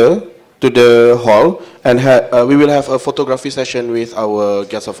center, to the hall, and we will have a photography session with our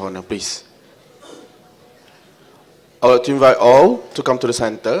guest of honor, please. I would like to invite all to come to the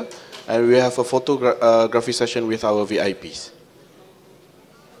center, and we have a photography session with our VIPs.